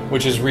 minutes,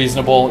 which is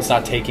reasonable. It's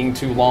not taking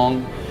too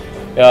long.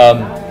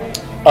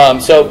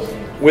 So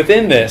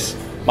within this,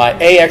 my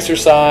A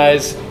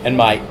exercise and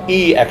my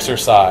E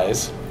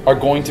exercise are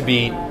going to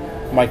be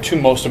my 2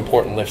 most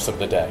important lifts of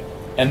the day.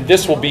 And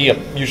this will be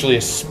usually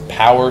a speed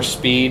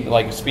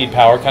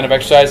power kind of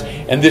exercise.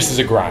 And this is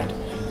a grind.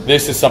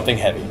 This is something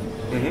heavy.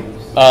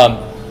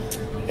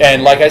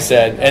 And like I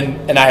said,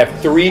 and I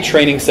have 3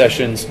 training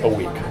sessions a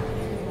week.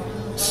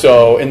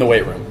 So in the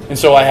weight room. And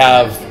so I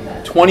have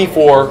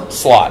 24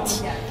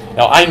 slots.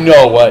 Now I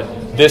know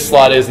what this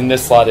slot is and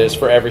this slot is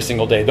for every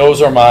single day.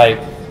 Those are my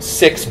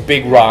 6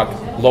 big rock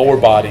lower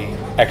body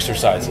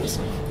exercises.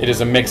 It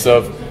is a mix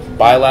of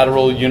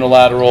bilateral,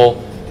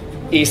 unilateral,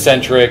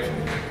 eccentric,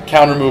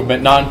 counter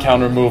movement,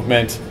 non-counter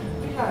movement,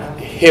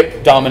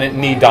 hip dominant,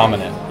 knee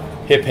dominant,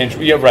 hip hinge,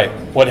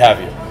 what have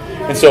you.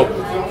 And so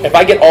if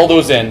I get all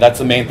those in, that's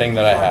the main thing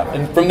that I have.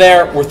 And from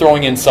there, we're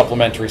throwing in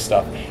supplementary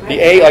stuff. The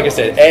A, like I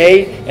said,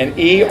 A and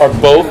E are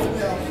both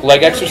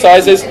leg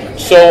exercises,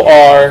 so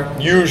are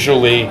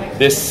usually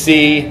this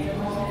C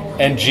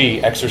and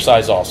G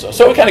exercise also.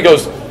 So it kind of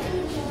goes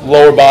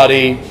lower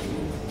body,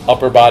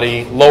 upper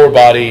body, lower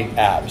body,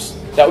 abs.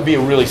 That would be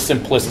a really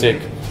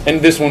simplistic,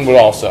 and this one would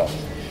also.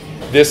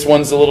 This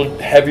one's a little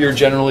heavier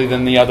generally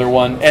than the other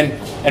one.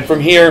 And from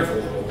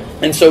here,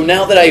 and so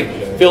now that I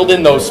filled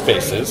in those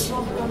spaces,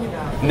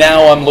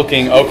 now I'm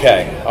looking,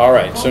 okay, all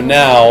right, so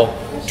now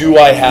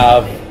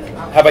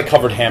have I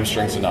covered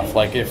hamstrings enough?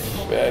 Like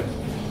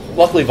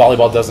luckily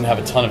volleyball doesn't have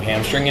a ton of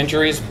hamstring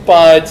injuries,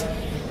 but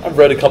I've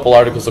read a couple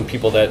articles on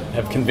people that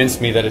have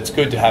convinced me that it's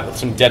good to have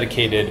some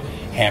dedicated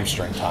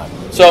hamstring time.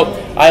 So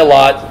I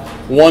allot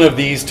one of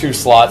these 2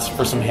 slots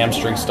for some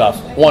hamstring stuff,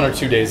 1 or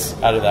 2 days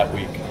out of that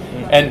week.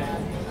 And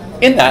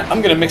in that,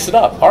 I'm going to mix it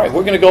up. All right,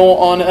 we're going to go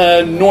on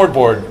a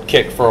Nordboard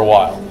kick for a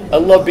while. I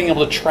love being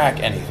able to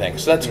track anything,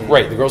 so that's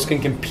great. The girls can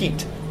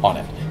compete on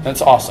it.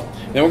 That's awesome.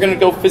 Then we're going to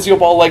go physio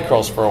ball leg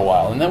curls for a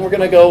while, and then we're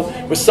going to go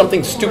with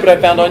something stupid I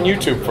found on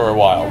YouTube for a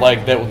while,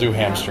 like that will do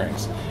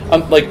hamstrings.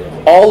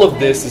 All of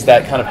this is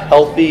that kind of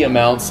healthy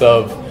amounts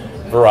of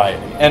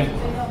variety. And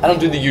I don't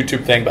do the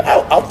YouTube thing, but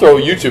I'll throw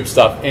YouTube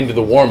stuff into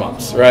the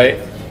warm-ups, right?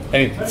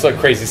 It's like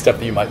crazy stuff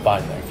that you might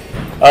find there.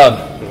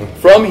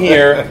 From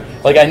here,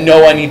 I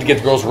know I need to get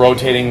the girls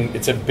rotating.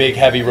 It's a big,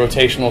 heavy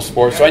rotational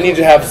sport, so I need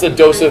to have a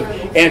dose of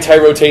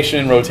anti-rotation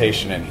and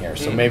rotation in here.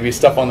 So maybe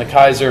stuff on the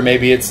Kaiser,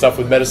 maybe it's stuff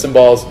with medicine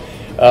balls.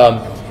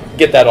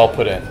 Get that all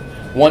put in.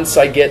 Once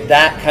I get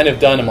that kind of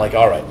done, I'm like,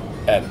 all right.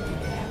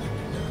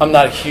 I'm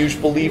not a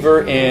huge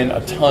believer in a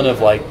ton of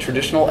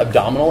traditional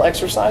abdominal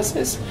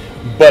exercises,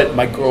 but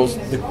my girls,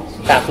 the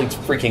athletes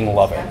freaking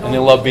love it. And they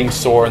love being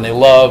sore, and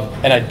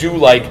I do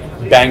like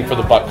bang for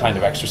the buck kind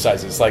of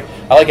exercises. I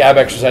like ab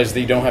exercises that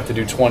you don't have to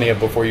do 20 of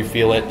before you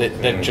feel it,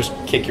 that just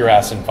kick your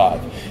ass in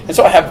 5. And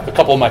so I have a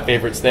couple of my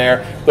favorites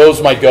there.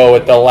 Those might go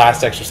at the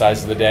last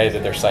exercise of the day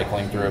that they're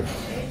cycling through.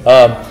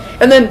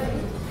 And then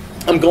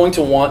I'm going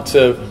to want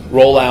to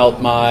roll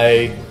out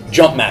my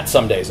jump mat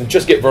some days and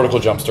just get vertical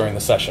jumps during the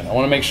session. I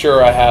want to make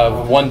sure I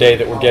have one day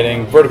that we're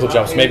getting vertical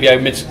jumps. Maybe I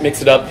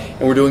mix it up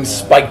and we're doing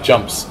spike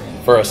jumps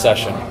for a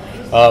session.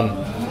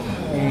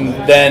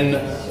 then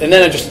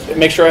I just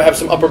make sure I have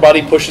some upper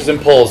body pushes and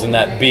pulls in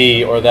that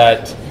B or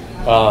that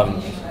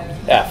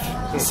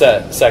F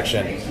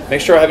section.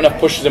 Make sure I have enough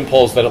pushes and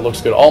pulls that it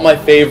looks good. All my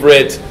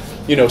favorite,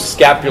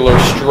 scapular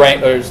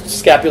strength or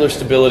scapular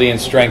stability and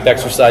strength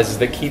exercises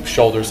that keep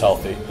shoulders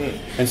healthy.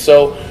 And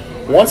so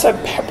once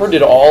I've peppered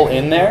it all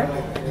in there,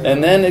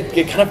 and then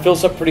it kind of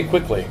fills up pretty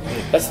quickly.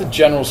 That's the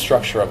general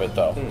structure of it,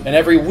 though. And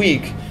every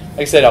week,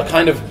 like I said,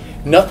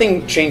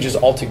 nothing changes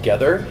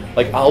altogether.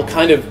 Like I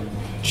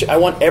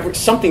want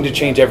something to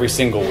change every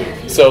single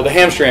week. So the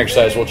hamstring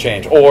exercise will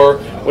change, or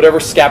whatever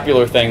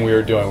scapular thing we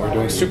were doing. We were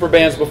doing super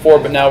bands before,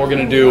 but now we're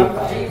going to do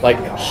like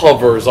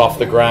hovers off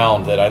the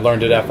ground that I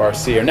learned at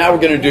FRC. Or now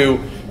we're going to do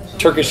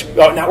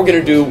now we're going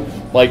to do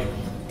like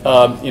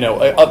a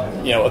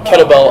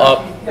kettlebell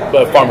up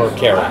farmer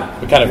carry,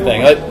 the kind of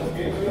thing.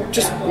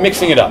 Just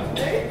mixing it up,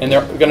 and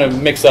they're going to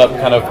mix up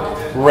kind of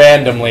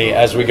randomly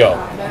as we go.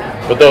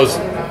 But those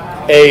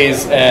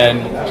A's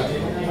and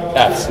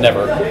F's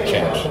never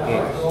change.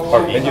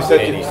 And you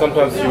said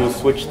sometimes you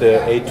switch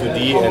the A to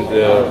D and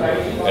the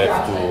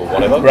F to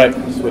whatever. Right.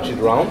 Switch it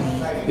around.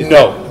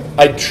 No,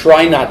 I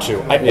try not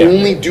to. I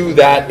only do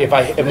that if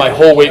my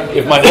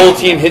whole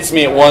team hits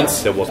me at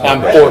once.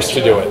 I'm forced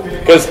to do it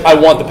because I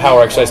want the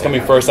power exercise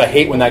coming first. I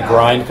hate when that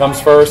grind comes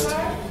first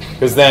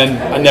because then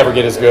I never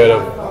get as good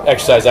of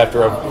exercise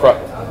after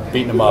I've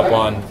beaten them up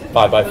on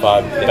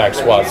 5x5 back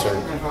squats or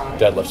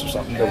deadlifts or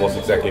something. That was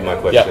exactly my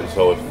question. Yep.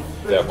 So if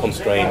there are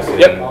constraints in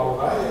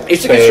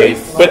it's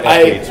space, but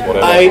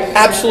I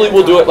absolutely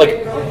will do it.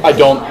 Like I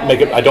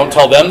don't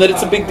tell them that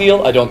it's a big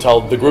deal. I don't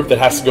tell the group that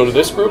has to go to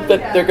this group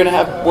that they're going to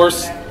have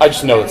worse. I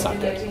just know it's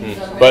not good.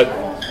 But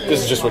this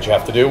is just what you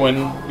have to do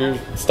when you're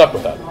stuck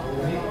with that.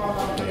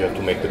 You have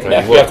to make the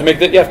training work. You have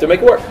to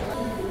make it work.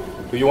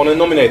 Do you want to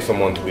nominate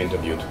someone to be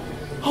interviewed?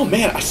 Oh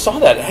man, I saw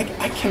that.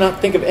 I cannot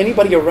think of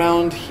anybody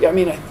around here. I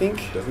mean, I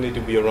think... Doesn't need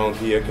to be around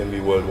here, can be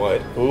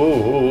worldwide.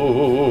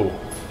 Ooh.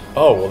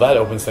 Oh, well that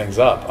opens things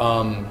up.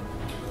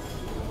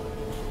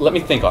 Let me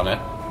think on it.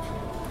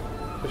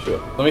 For sure.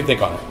 Let me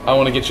think on it. I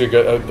want to get you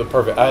the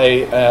perfect...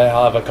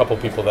 I'll have a couple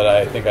people that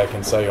I think I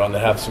can sell you on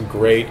that have some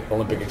great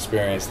Olympic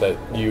experience that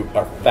you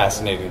are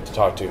fascinating to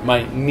talk to.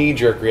 My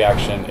knee-jerk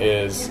reaction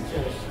is...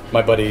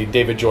 my buddy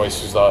David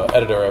Joyce, who's the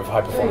editor of High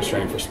Performance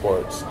Training for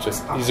Sports.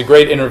 He's a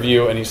great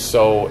interview, and he's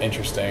so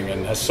interesting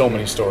and has so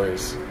many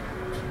stories.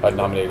 I'd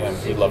nominate him.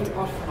 He'd love to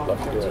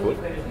do it.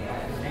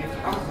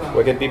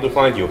 Where can people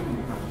find you?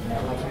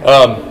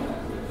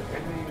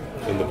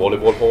 In the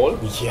volleyball hall?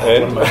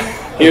 Yeah.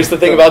 Here's the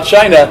thing about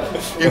China.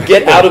 You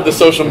get out of the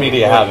social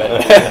media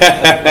habit.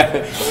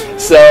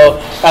 So,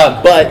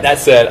 but that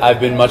said, I've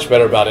been much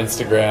better about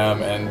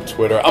Instagram and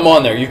Twitter. I'm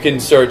on there. You can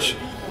search...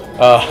 you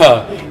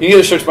can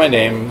either search my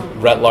name,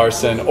 Rett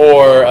Larson,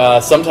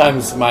 or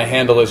sometimes my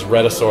handle is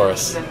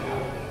Rettasaurus.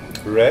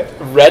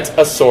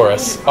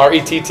 Rettasaurus.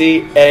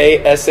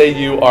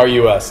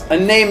 Rettasaurus. A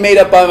name made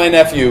up by my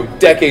nephew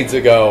decades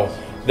ago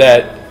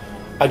that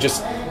I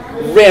just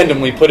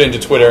randomly put into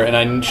Twitter, and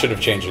I should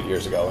have changed it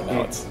years ago, and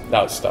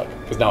now it's stuck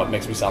because now it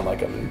makes me sound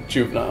like I'm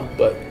juvenile,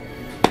 but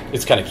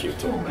it's kind of cute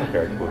too.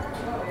 Very cool.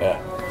 Yeah.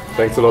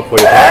 Thanks a lot for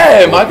your time.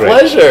 Hey, my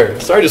pleasure.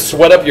 Sorry to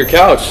sweat up your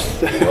couch.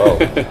 Wow.